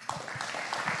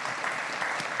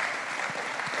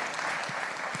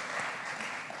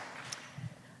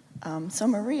 So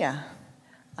Maria,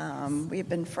 we've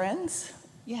been friends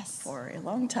for a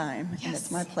long time, and it's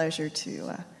my pleasure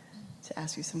to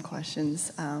ask you some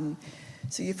questions.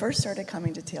 So you first started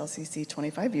coming to TLCC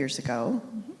 25 years ago.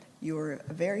 Mm-hmm. You were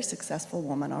a very successful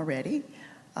woman already,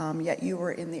 yet you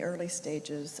were in the early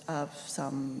stages of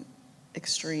some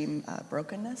extreme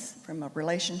brokenness from a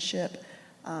relationship.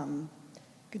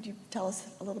 Could you tell us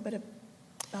a little bit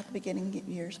about the beginning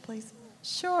years, please?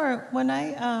 Sure. When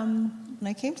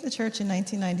I came to the church in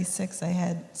 1996, I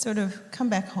had sort of come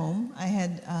back home. I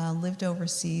had lived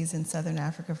overseas in Southern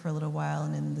Africa for a little while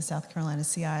and in the South Carolina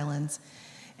Sea Islands.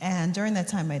 And during that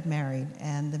time, I'd married,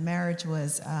 and the marriage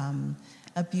was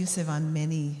abusive on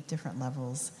many different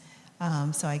levels.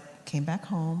 So I came back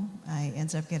home. I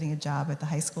ended up getting a job at the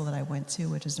high school that I went to,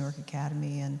 which is Newark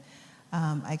Academy, and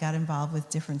I got involved with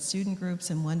different student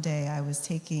groups, and one day I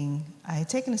had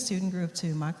taken a student group to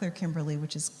Montclair Kimberly,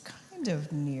 which is kind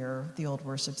of near the old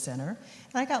worship center,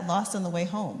 and I got lost on the way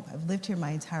home. I've lived here my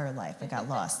entire life. I got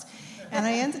lost. And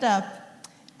I ended up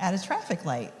at a traffic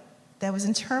light that was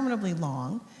interminably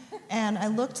long, and I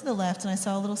looked to the left, and I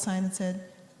saw a little sign that said,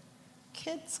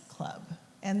 Kids Club.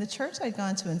 And the church I'd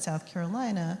gone to in South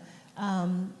Carolina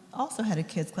also had a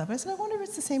kids club. I said, I wonder if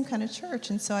it's the same kind of church.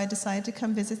 And so I decided to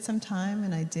come visit sometime,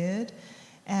 and I did.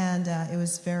 And it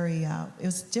was it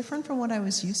was different from what I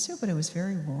was used to, but it was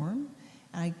very warm.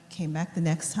 And I came back the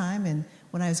next time, and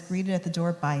when I was greeted at the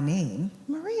door by name,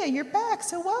 Maria, you're back,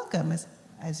 so welcome.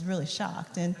 I was really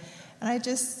shocked. And I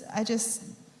was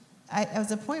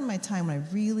at a point in my time when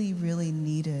I really, really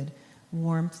needed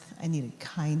warmth. I needed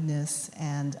kindness.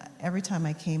 And every time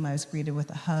I came, I was greeted with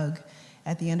a hug.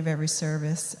 At the end of every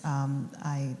service,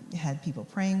 I had people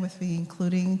praying with me,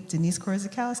 including Denise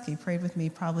Korzakowski, prayed with me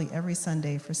probably every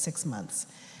Sunday for 6 months.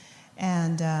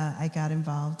 And I got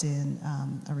involved in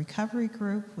a recovery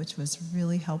group, which was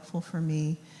really helpful for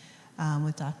me,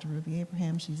 with Dr. Ruby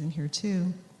Abraham. She's in here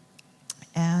too.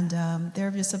 And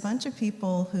there were just a bunch of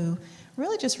people who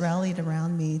really just rallied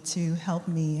around me to help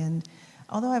me. And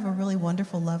although I have a really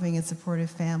wonderful, loving, and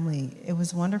supportive family, it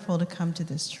was wonderful to come to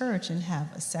this church and have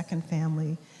a second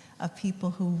family of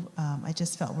people who I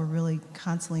just felt were really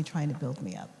constantly trying to build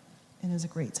me up. And it was a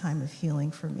great time of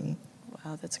healing for me.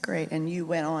 Wow, that's great. And you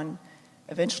went on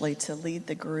eventually to lead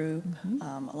the group,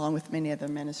 along with many other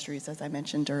ministries. As I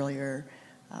mentioned earlier,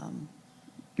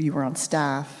 you were on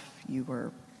staff, you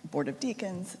were board of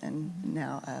deacons, and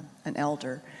now an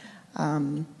elder.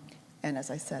 And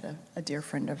as I said, a dear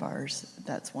friend of ours.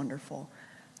 That's wonderful.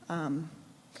 And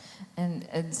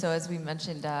so as we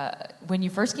mentioned, when you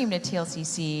first came to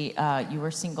TLCC, you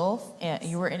were single.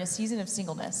 You were in a season of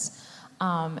singleness.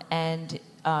 And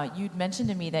you'd mentioned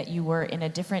to me that you were in a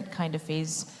different kind of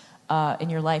phase in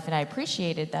your life. And I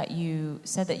appreciated that you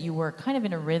said that you were kind of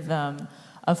in a rhythm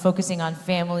of focusing on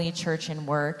family, church, and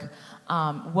work.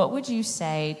 What would you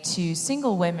say to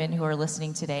single women who are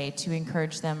listening today to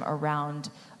encourage them around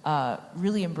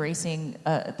really embracing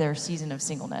their season of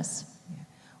singleness? Yeah.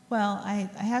 Well, I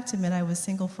have to admit I was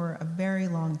single for a very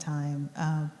long time,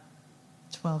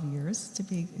 12 years to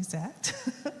be exact.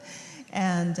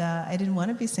 And I didn't want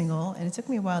to be single, and it took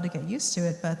me a while to get used to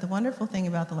it, but the wonderful thing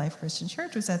about the Life Christian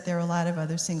Church was that there are a lot of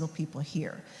other single people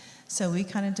here. So we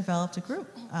kind of developed a group.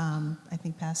 I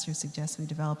think Pastor suggested we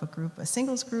develop a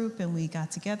singles group, and we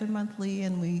got together monthly,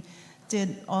 and we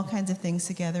did all kinds of things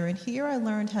together. And here I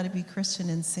learned how to be Christian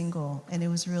and single, and it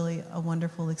was really a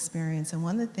wonderful experience. And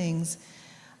one of the things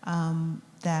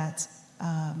that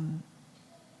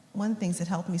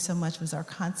helped me so much was our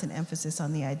constant emphasis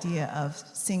on the idea of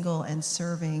single and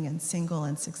serving and single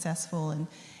and successful,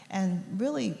 and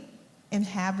really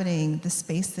inhabiting the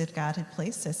space that God had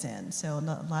placed us in. So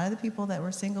a lot of the people that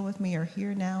were single with me are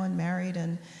here now and married,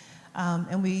 and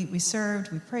we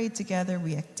served, we prayed together,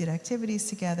 we did activities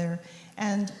together,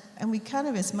 and we kind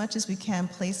of, as much as we can,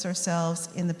 place ourselves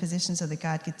in the position so that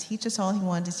God could teach us all He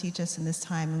wanted to teach us in this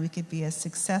time, and we could be as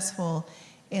successful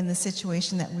in the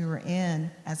situation that we were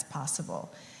in as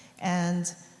possible.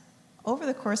 And over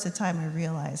the course of time, I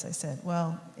realized, I said,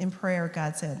 well, in prayer,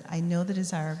 God said, I know the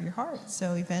desire of your heart.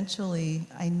 So eventually,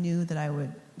 I knew that I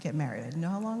would get married. I didn't know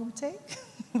how long it would take,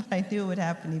 but I knew it would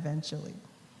happen eventually.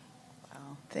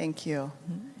 Wow, thank you.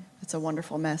 It's a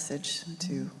wonderful message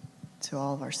to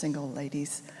all of our single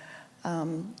ladies.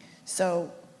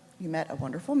 So you met a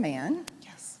wonderful man.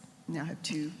 Yes. Now have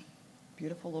two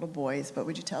beautiful little boys, but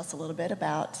would you tell us a little bit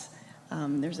about,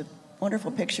 there's a wonderful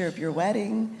picture of your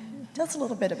wedding. Tell us a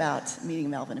little bit about meeting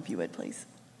Melvin, if you would, please.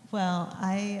 Well,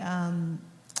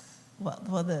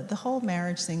 the whole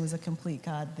marriage thing was a complete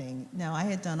God thing. Now, I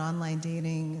had done online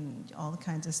dating and all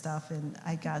kinds of stuff, and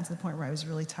I got to the point where I was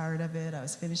really tired of it. I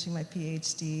was finishing my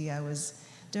PhD. I was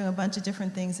doing a bunch of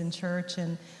different things in church,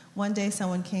 and one day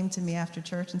someone came to me after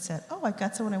church and said, oh, I've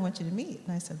got someone I want you to meet.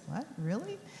 And I said, what,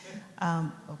 really?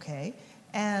 Okay.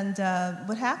 And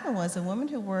what happened was a woman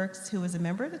who was a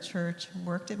member of the church,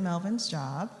 worked at Melvin's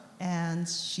job, and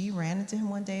she ran into him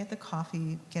one day at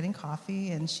the getting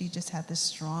coffee, and she just had this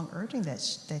strong urging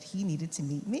that he needed to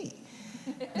meet me.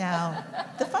 Now,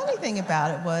 the funny thing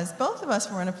about it was both of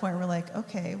us were in a point where we're like,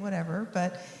 okay, whatever,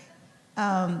 but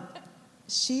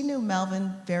she knew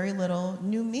Melvin very little,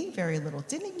 knew me very little,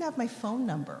 didn't even have my phone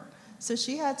number. So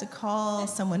she had to call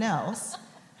someone else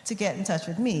to get in touch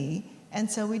with me. And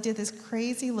so we did this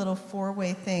crazy little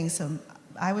four-way thing. So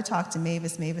I would talk to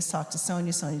Mavis, Mavis talked to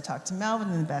Sonia, Sonia talked to Melvin,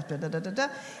 and then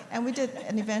and we did,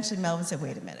 and eventually Melvin said,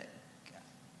 wait a minute,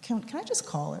 can I just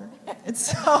call her? And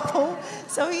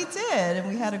so he did, and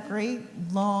we had a great,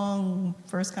 long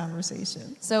first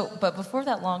conversation. But before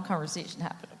that long conversation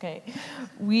happened, okay,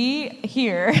 we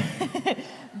hear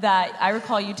that I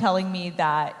recall you telling me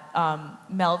that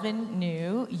Melvin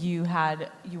knew you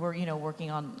were working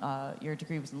on your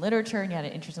degree was in literature, and you had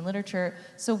an interest in literature.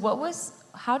 So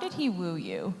how did he woo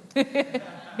you?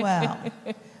 Well,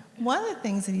 one of the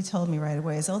things that he told me right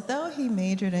away is although he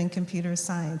majored in computer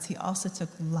science, he also took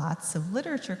lots of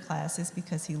literature classes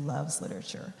because he loves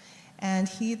literature. And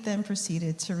he then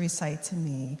proceeded to recite to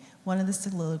me one of the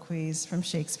soliloquies from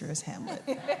Shakespeare's Hamlet.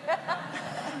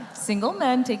 Single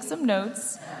men, take some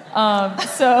notes.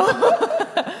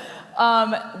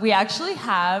 We actually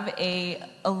have a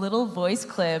little voice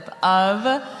clip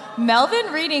of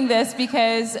Melvin reading this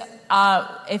because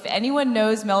if anyone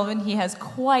knows Melvin, he has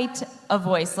quite a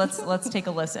voice. Let's take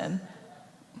a listen.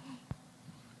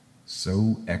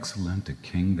 So excellent a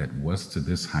king that was to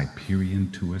this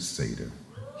Hyperion to a satyr,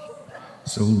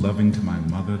 so loving to my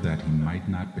mother that he might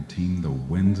not beteem the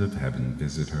winds of heaven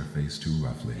visit her face too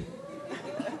roughly.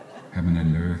 Heaven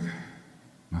and earth,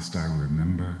 must I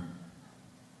remember?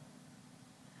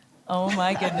 Oh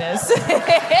my goodness.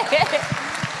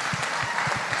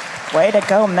 Way to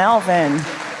go, Melvin.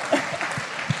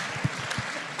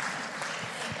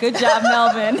 Good job,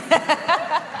 Melvin.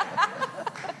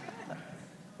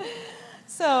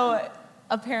 So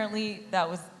apparently that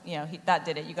was, that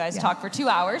did it. You guys talked for 2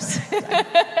 hours.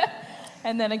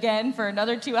 And then again for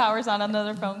another 2 hours on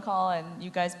another phone call, and you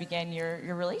guys began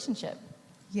your relationship.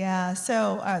 Yeah,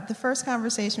 so the first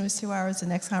conversation was 2 hours. The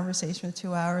next conversation was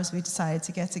 2 hours. We decided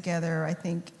to get together. I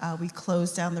think we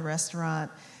closed down the restaurant.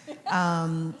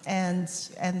 And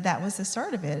that was the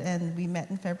start of it. And we met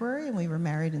in February, and we were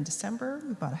married in December.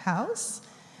 We bought a house.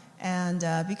 And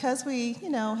because we,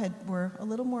 were a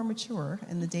little more mature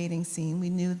in the dating scene, we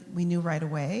knew right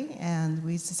away, and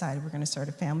we decided we're going to start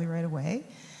a family right away.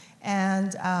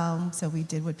 And so we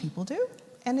did what people do,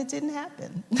 and it didn't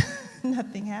happen.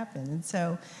 Nothing happened. And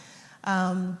so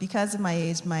because of my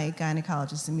age, my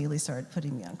gynecologist immediately started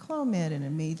putting me on Clomid and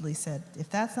immediately said, if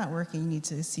that's not working, you need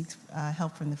to seek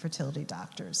help from the fertility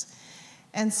doctors.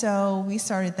 And so we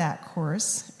started that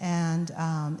course, and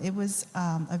it was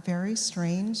a very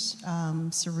strange,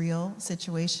 surreal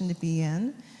situation to be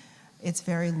in. It's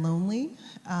very lonely.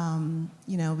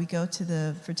 We go to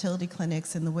the fertility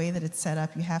clinics, and the way that it's set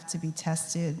up, you have to be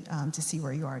tested to see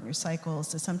where you are in your cycle.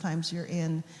 So sometimes you're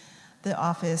in the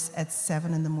office at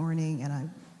 7 in the morning, and I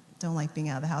don't like being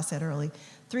out of the house that early,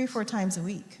 3 or 4 times a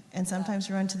week, and sometimes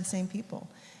you run into the same people.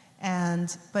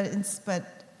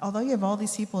 But although you have all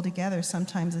these people together,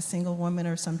 sometimes a single woman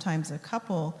or sometimes a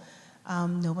couple,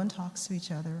 no one talks to each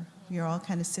other. You all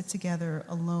kind of sit together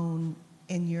alone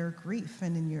in your grief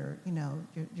and in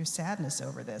your sadness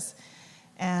over this.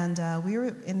 And we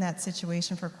were in that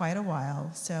situation for quite a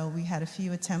while. So we had a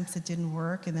few attempts that didn't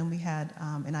work, and then we had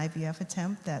an IVF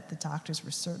attempt that the doctors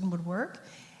were certain would work,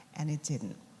 and it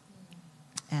didn't.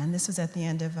 And this was at the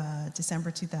end of December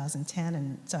 2010,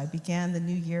 and so I began the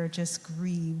new year just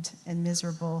grieved and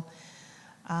miserable.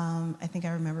 I think I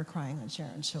remember crying on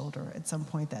Sharon's shoulder at some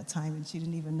point that time, and she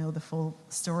didn't even know the full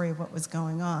story of what was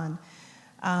going on.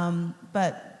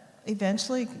 But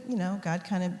eventually, God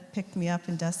kind of picked me up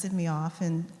and dusted me off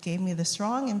and gave me the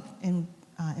strong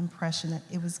impression that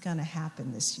it was going to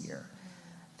happen this year,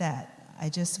 that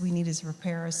we needed to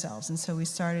prepare ourselves. And so we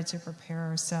started to prepare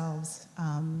ourselves.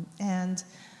 And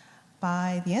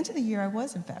by the end of the year, I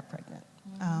was in fact pregnant,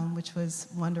 which was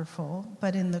wonderful.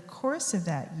 But in the course of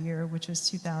that year, which was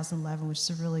 2011, which is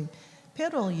a really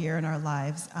pivotal year in our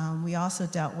lives, we also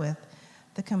dealt with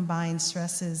the combined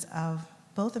stresses of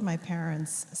both of my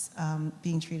parents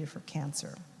being treated for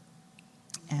cancer.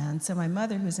 And so my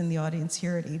mother, who's in the audience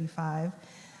here at 85,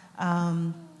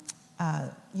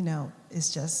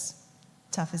 is just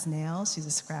tough as nails. She's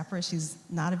a scrapper. She's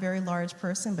not a very large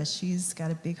person, but she's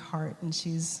got a big heart, and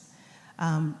she's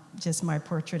just my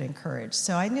portrait and courage.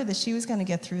 So I knew that she was going to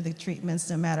get through the treatments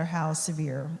no matter how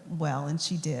severe, and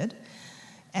she did.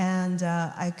 And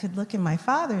I could look in my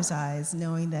father's eyes,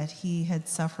 knowing that he had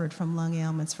suffered from lung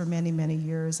ailments for many, many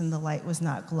years, and the light was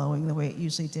not glowing the way it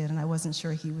usually did, and I wasn't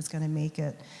sure he was going to make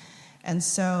it. And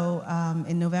so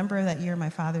in November of that year, my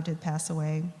father did pass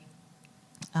away,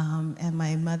 and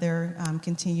my mother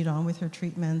continued on with her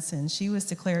treatments, and she was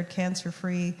declared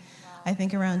cancer-free, I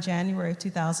think around January of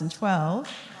 2012.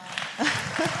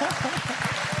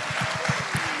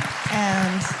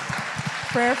 And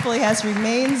prayerfully has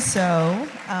remained so,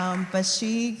 but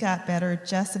she got better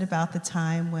just at about the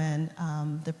time when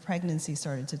the pregnancy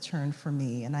started to turn for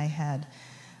me, and I had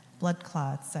blood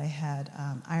clots, I had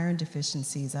iron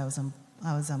deficiencies, I was on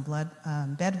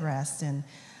bed rest, and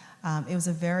it was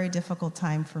a very difficult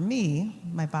time for me.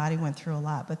 My body went through a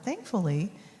lot, but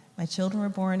thankfully, my children were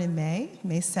born in May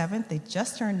 7th. They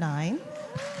just turned 9, and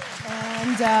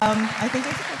I think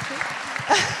they took a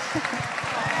picture.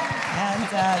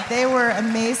 And they were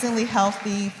amazingly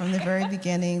healthy from the very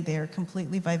beginning. They're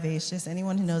completely vivacious.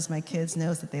 Anyone who knows my kids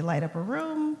knows that they light up a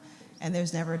room, and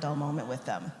there's never a dull moment with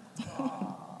them.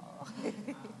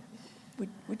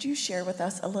 Would you share with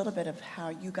us a little bit of how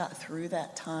you got through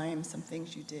that time, some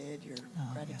things you did, your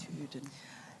gratitude? Yeah.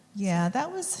 Yeah, it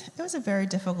was a very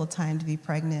difficult time to be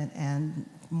pregnant and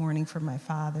mourning for my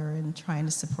father and trying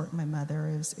to support my mother.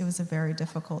 It was a very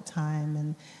difficult time,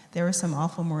 and there were some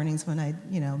awful mornings when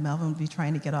Melvin would be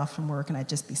trying to get off from work and I'd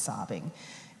just be sobbing.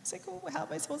 It's like, oh, how am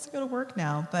I supposed to go to work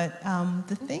now? But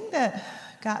the thing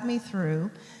that got me through,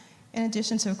 in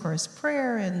addition to, of course,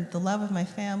 prayer and the love of my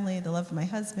family, the love of my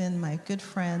husband, my good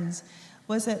friends,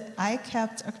 was that I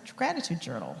kept a gratitude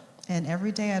journal. And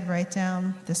every day I'd write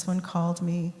down, this one called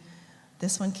me,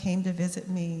 this one came to visit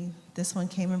me, this one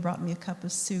came and brought me a cup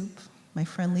of soup. My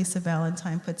friend Lisa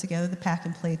Valentine put together the Pack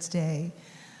and Plates Day.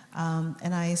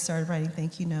 And I started writing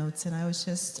thank you notes, and I was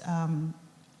just,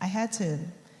 I had to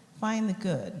find the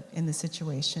good in the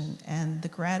situation, and the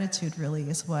gratitude really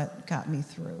is what got me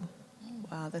through.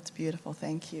 Wow, that's beautiful.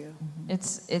 Thank you.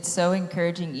 It's so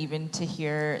encouraging even to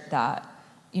hear that,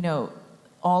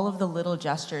 all of the little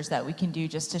gestures that we can do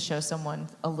just to show someone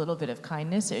a little bit of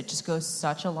kindness, it just goes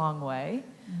such a long way.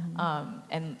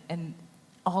 Mm-hmm. And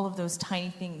all of those tiny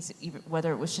things, even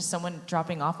whether it was just someone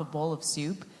dropping off a bowl of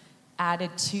soup, added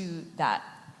to that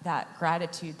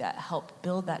gratitude that helped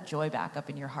build that joy back up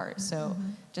in your heart. So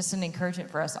just an encouragement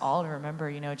for us all to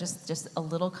remember, just a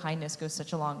little kindness goes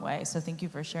such a long way. So thank you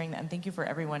for sharing that, and thank you for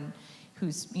everyone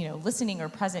who's listening or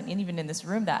present, and even in this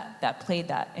room that played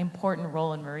that important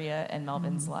role in Maria and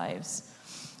Melvin's lives.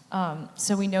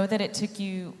 So we know that it took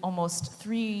you almost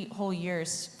 3 whole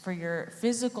years for your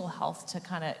physical health to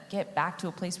kind of get back to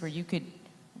a place where you could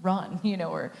run,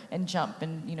 and jump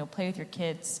and, play with your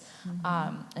kids,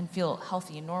 and feel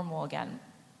healthy and normal again.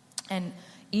 And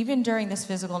even during this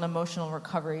physical and emotional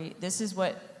recovery, this is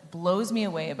what blows me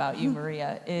away about you,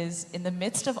 Maria, is in the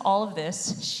midst of all of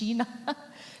this,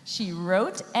 she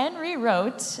wrote and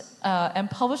rewrote and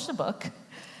published a book.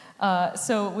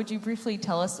 So would you briefly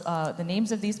tell us the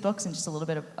names of these books and just a little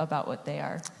bit about what they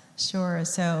are? Sure.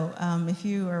 So if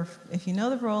you know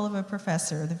the role of a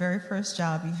professor, the very first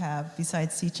job you have,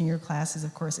 besides teaching your classes,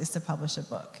 of course, is to publish a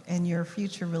book. And your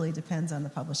future really depends on the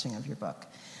publishing of your book.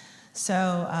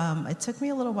 So it took me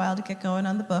a little while to get going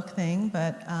on the book thing,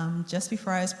 but just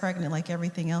before I was pregnant, like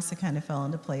everything else, it kind of fell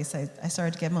into place. I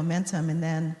started to get momentum, and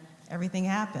then everything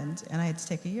happened, and I had to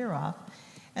take a year off.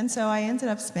 And so I ended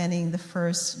up spending the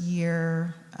first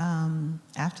year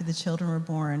after the children were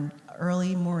born,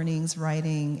 early mornings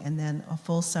writing, and then a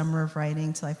full summer of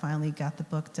writing till I finally got the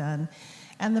book done.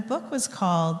 And the book is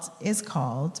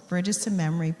called Bridges to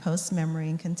Memory, Post-Memory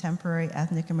in Contemporary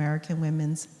Ethnic American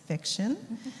Women's Fiction.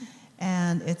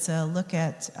 And it's a look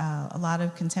at a lot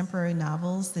of contemporary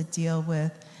novels that deal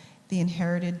with the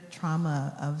inherited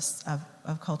trauma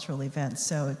of cultural events.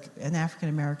 So an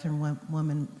African-American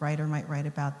woman writer might write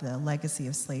about the legacy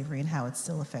of slavery and how it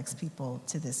still affects people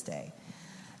to this day.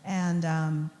 And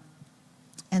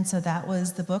so that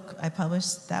was the book I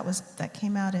published. That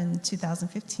came out in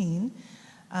 2015.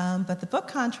 But the book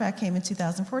contract came in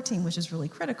 2014, which is really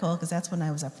critical because that's when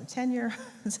I was up for tenure.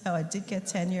 So I did get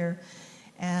tenure.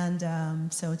 And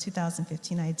so in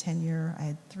 2015, I had tenure. I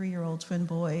had 3-year-old twin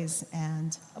boys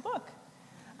and a book.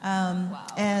 Wow.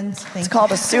 And it's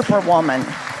called A Superwoman.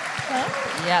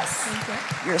 Yes.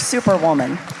 You're a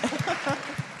superwoman.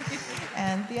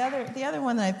 And the other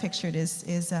one that I pictured is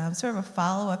sort of a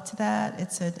follow-up to that.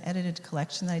 It's an edited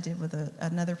collection that I did with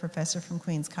another professor from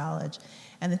Queens College.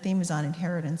 And the theme is on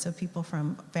inheritance. So people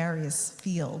from various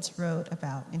fields wrote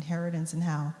about inheritance and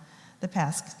how the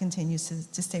past continues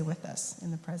to stay with us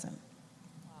in the present.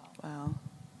 Wow.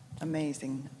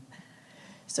 Amazing.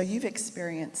 So you've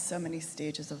experienced so many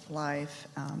stages of life,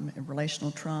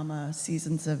 relational trauma,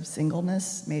 seasons of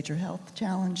singleness, major health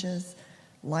challenges,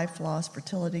 life loss,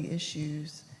 fertility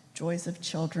issues, joys of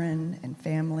children and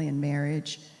family and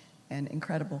marriage, and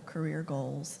incredible career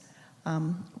goals.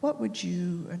 What would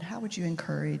you and how would you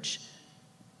encourage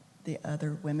the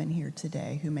other women here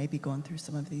today who may be going through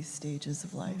some of these stages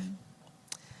of life?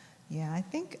 Yeah, I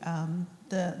think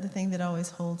the thing that always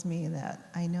holds me that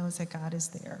I know is that God is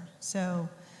there. So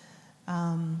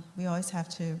we always have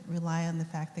to rely on the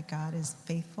fact that God is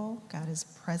faithful, God is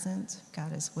present,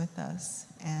 God is with us,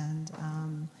 and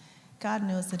God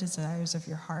knows the desires of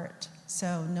your heart.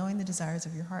 So knowing the desires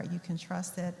of your heart, you can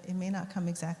trust that it may not come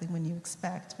exactly when you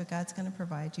expect, but God's going to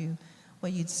provide you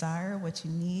what you desire, what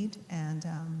you need, and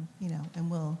and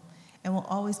will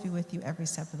always be with you every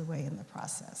step of the way in the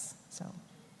process. So.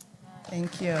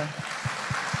 Thank you.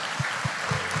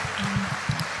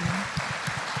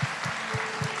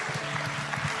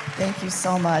 Thank you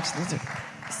so much. These are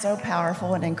so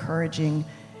powerful and encouraging,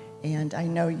 and I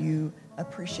know you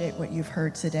appreciate what you've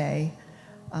heard today.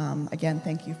 Again,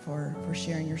 thank you for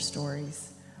sharing your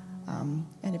stories.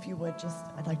 And if you would,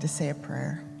 I'd like to say a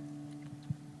prayer.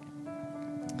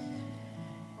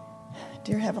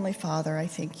 Dear Heavenly Father, I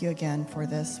thank you again for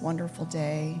this wonderful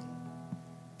day.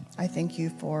 I thank you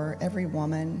for every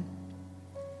woman,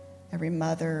 every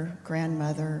mother,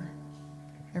 grandmother,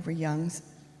 every young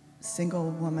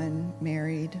single woman,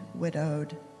 married,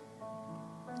 widowed.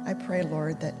 I pray,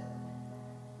 Lord, that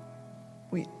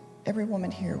every woman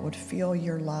here would feel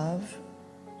your love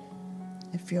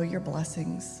and feel your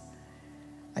blessings.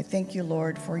 I thank you,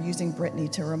 Lord, for using Brittany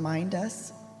to remind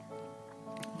us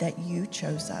that you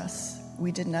chose us.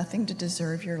 We did nothing to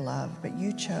deserve your love, but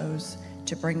you chose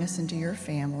to bring us into your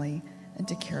family and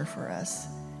to care for us.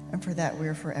 And for that, we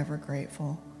are forever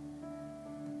grateful.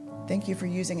 Thank you for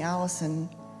using Allison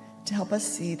to help us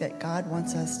see that God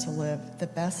wants us to live the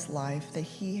best life that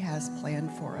he has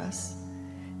planned for us,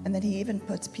 and that he even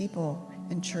puts people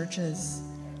in churches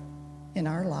in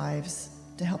our lives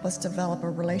to help us develop a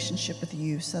relationship with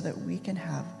you so that we can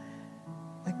have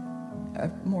a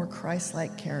more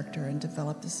Christ-like character and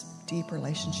develop this deep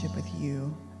relationship with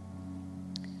you.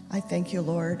 I thank you,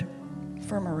 Lord,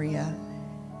 for Maria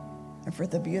and for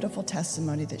the beautiful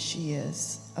testimony that she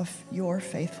is of your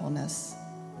faithfulness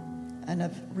and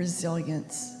of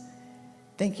resilience.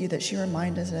 Thank you that she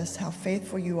reminded us how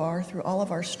faithful you are through all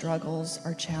of our struggles,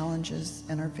 our challenges,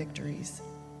 and our victories,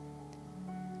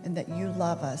 and that you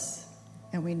love us,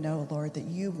 and we know, Lord, that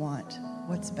you want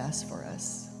what's best for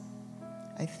us.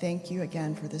 I thank you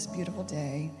again for this beautiful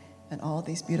day and all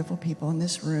these beautiful people in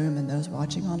this room and those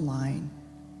watching online.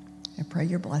 I pray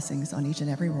your blessings on each and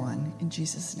every one. In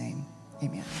Jesus' name,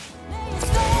 amen. May his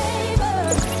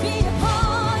favor be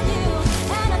upon you.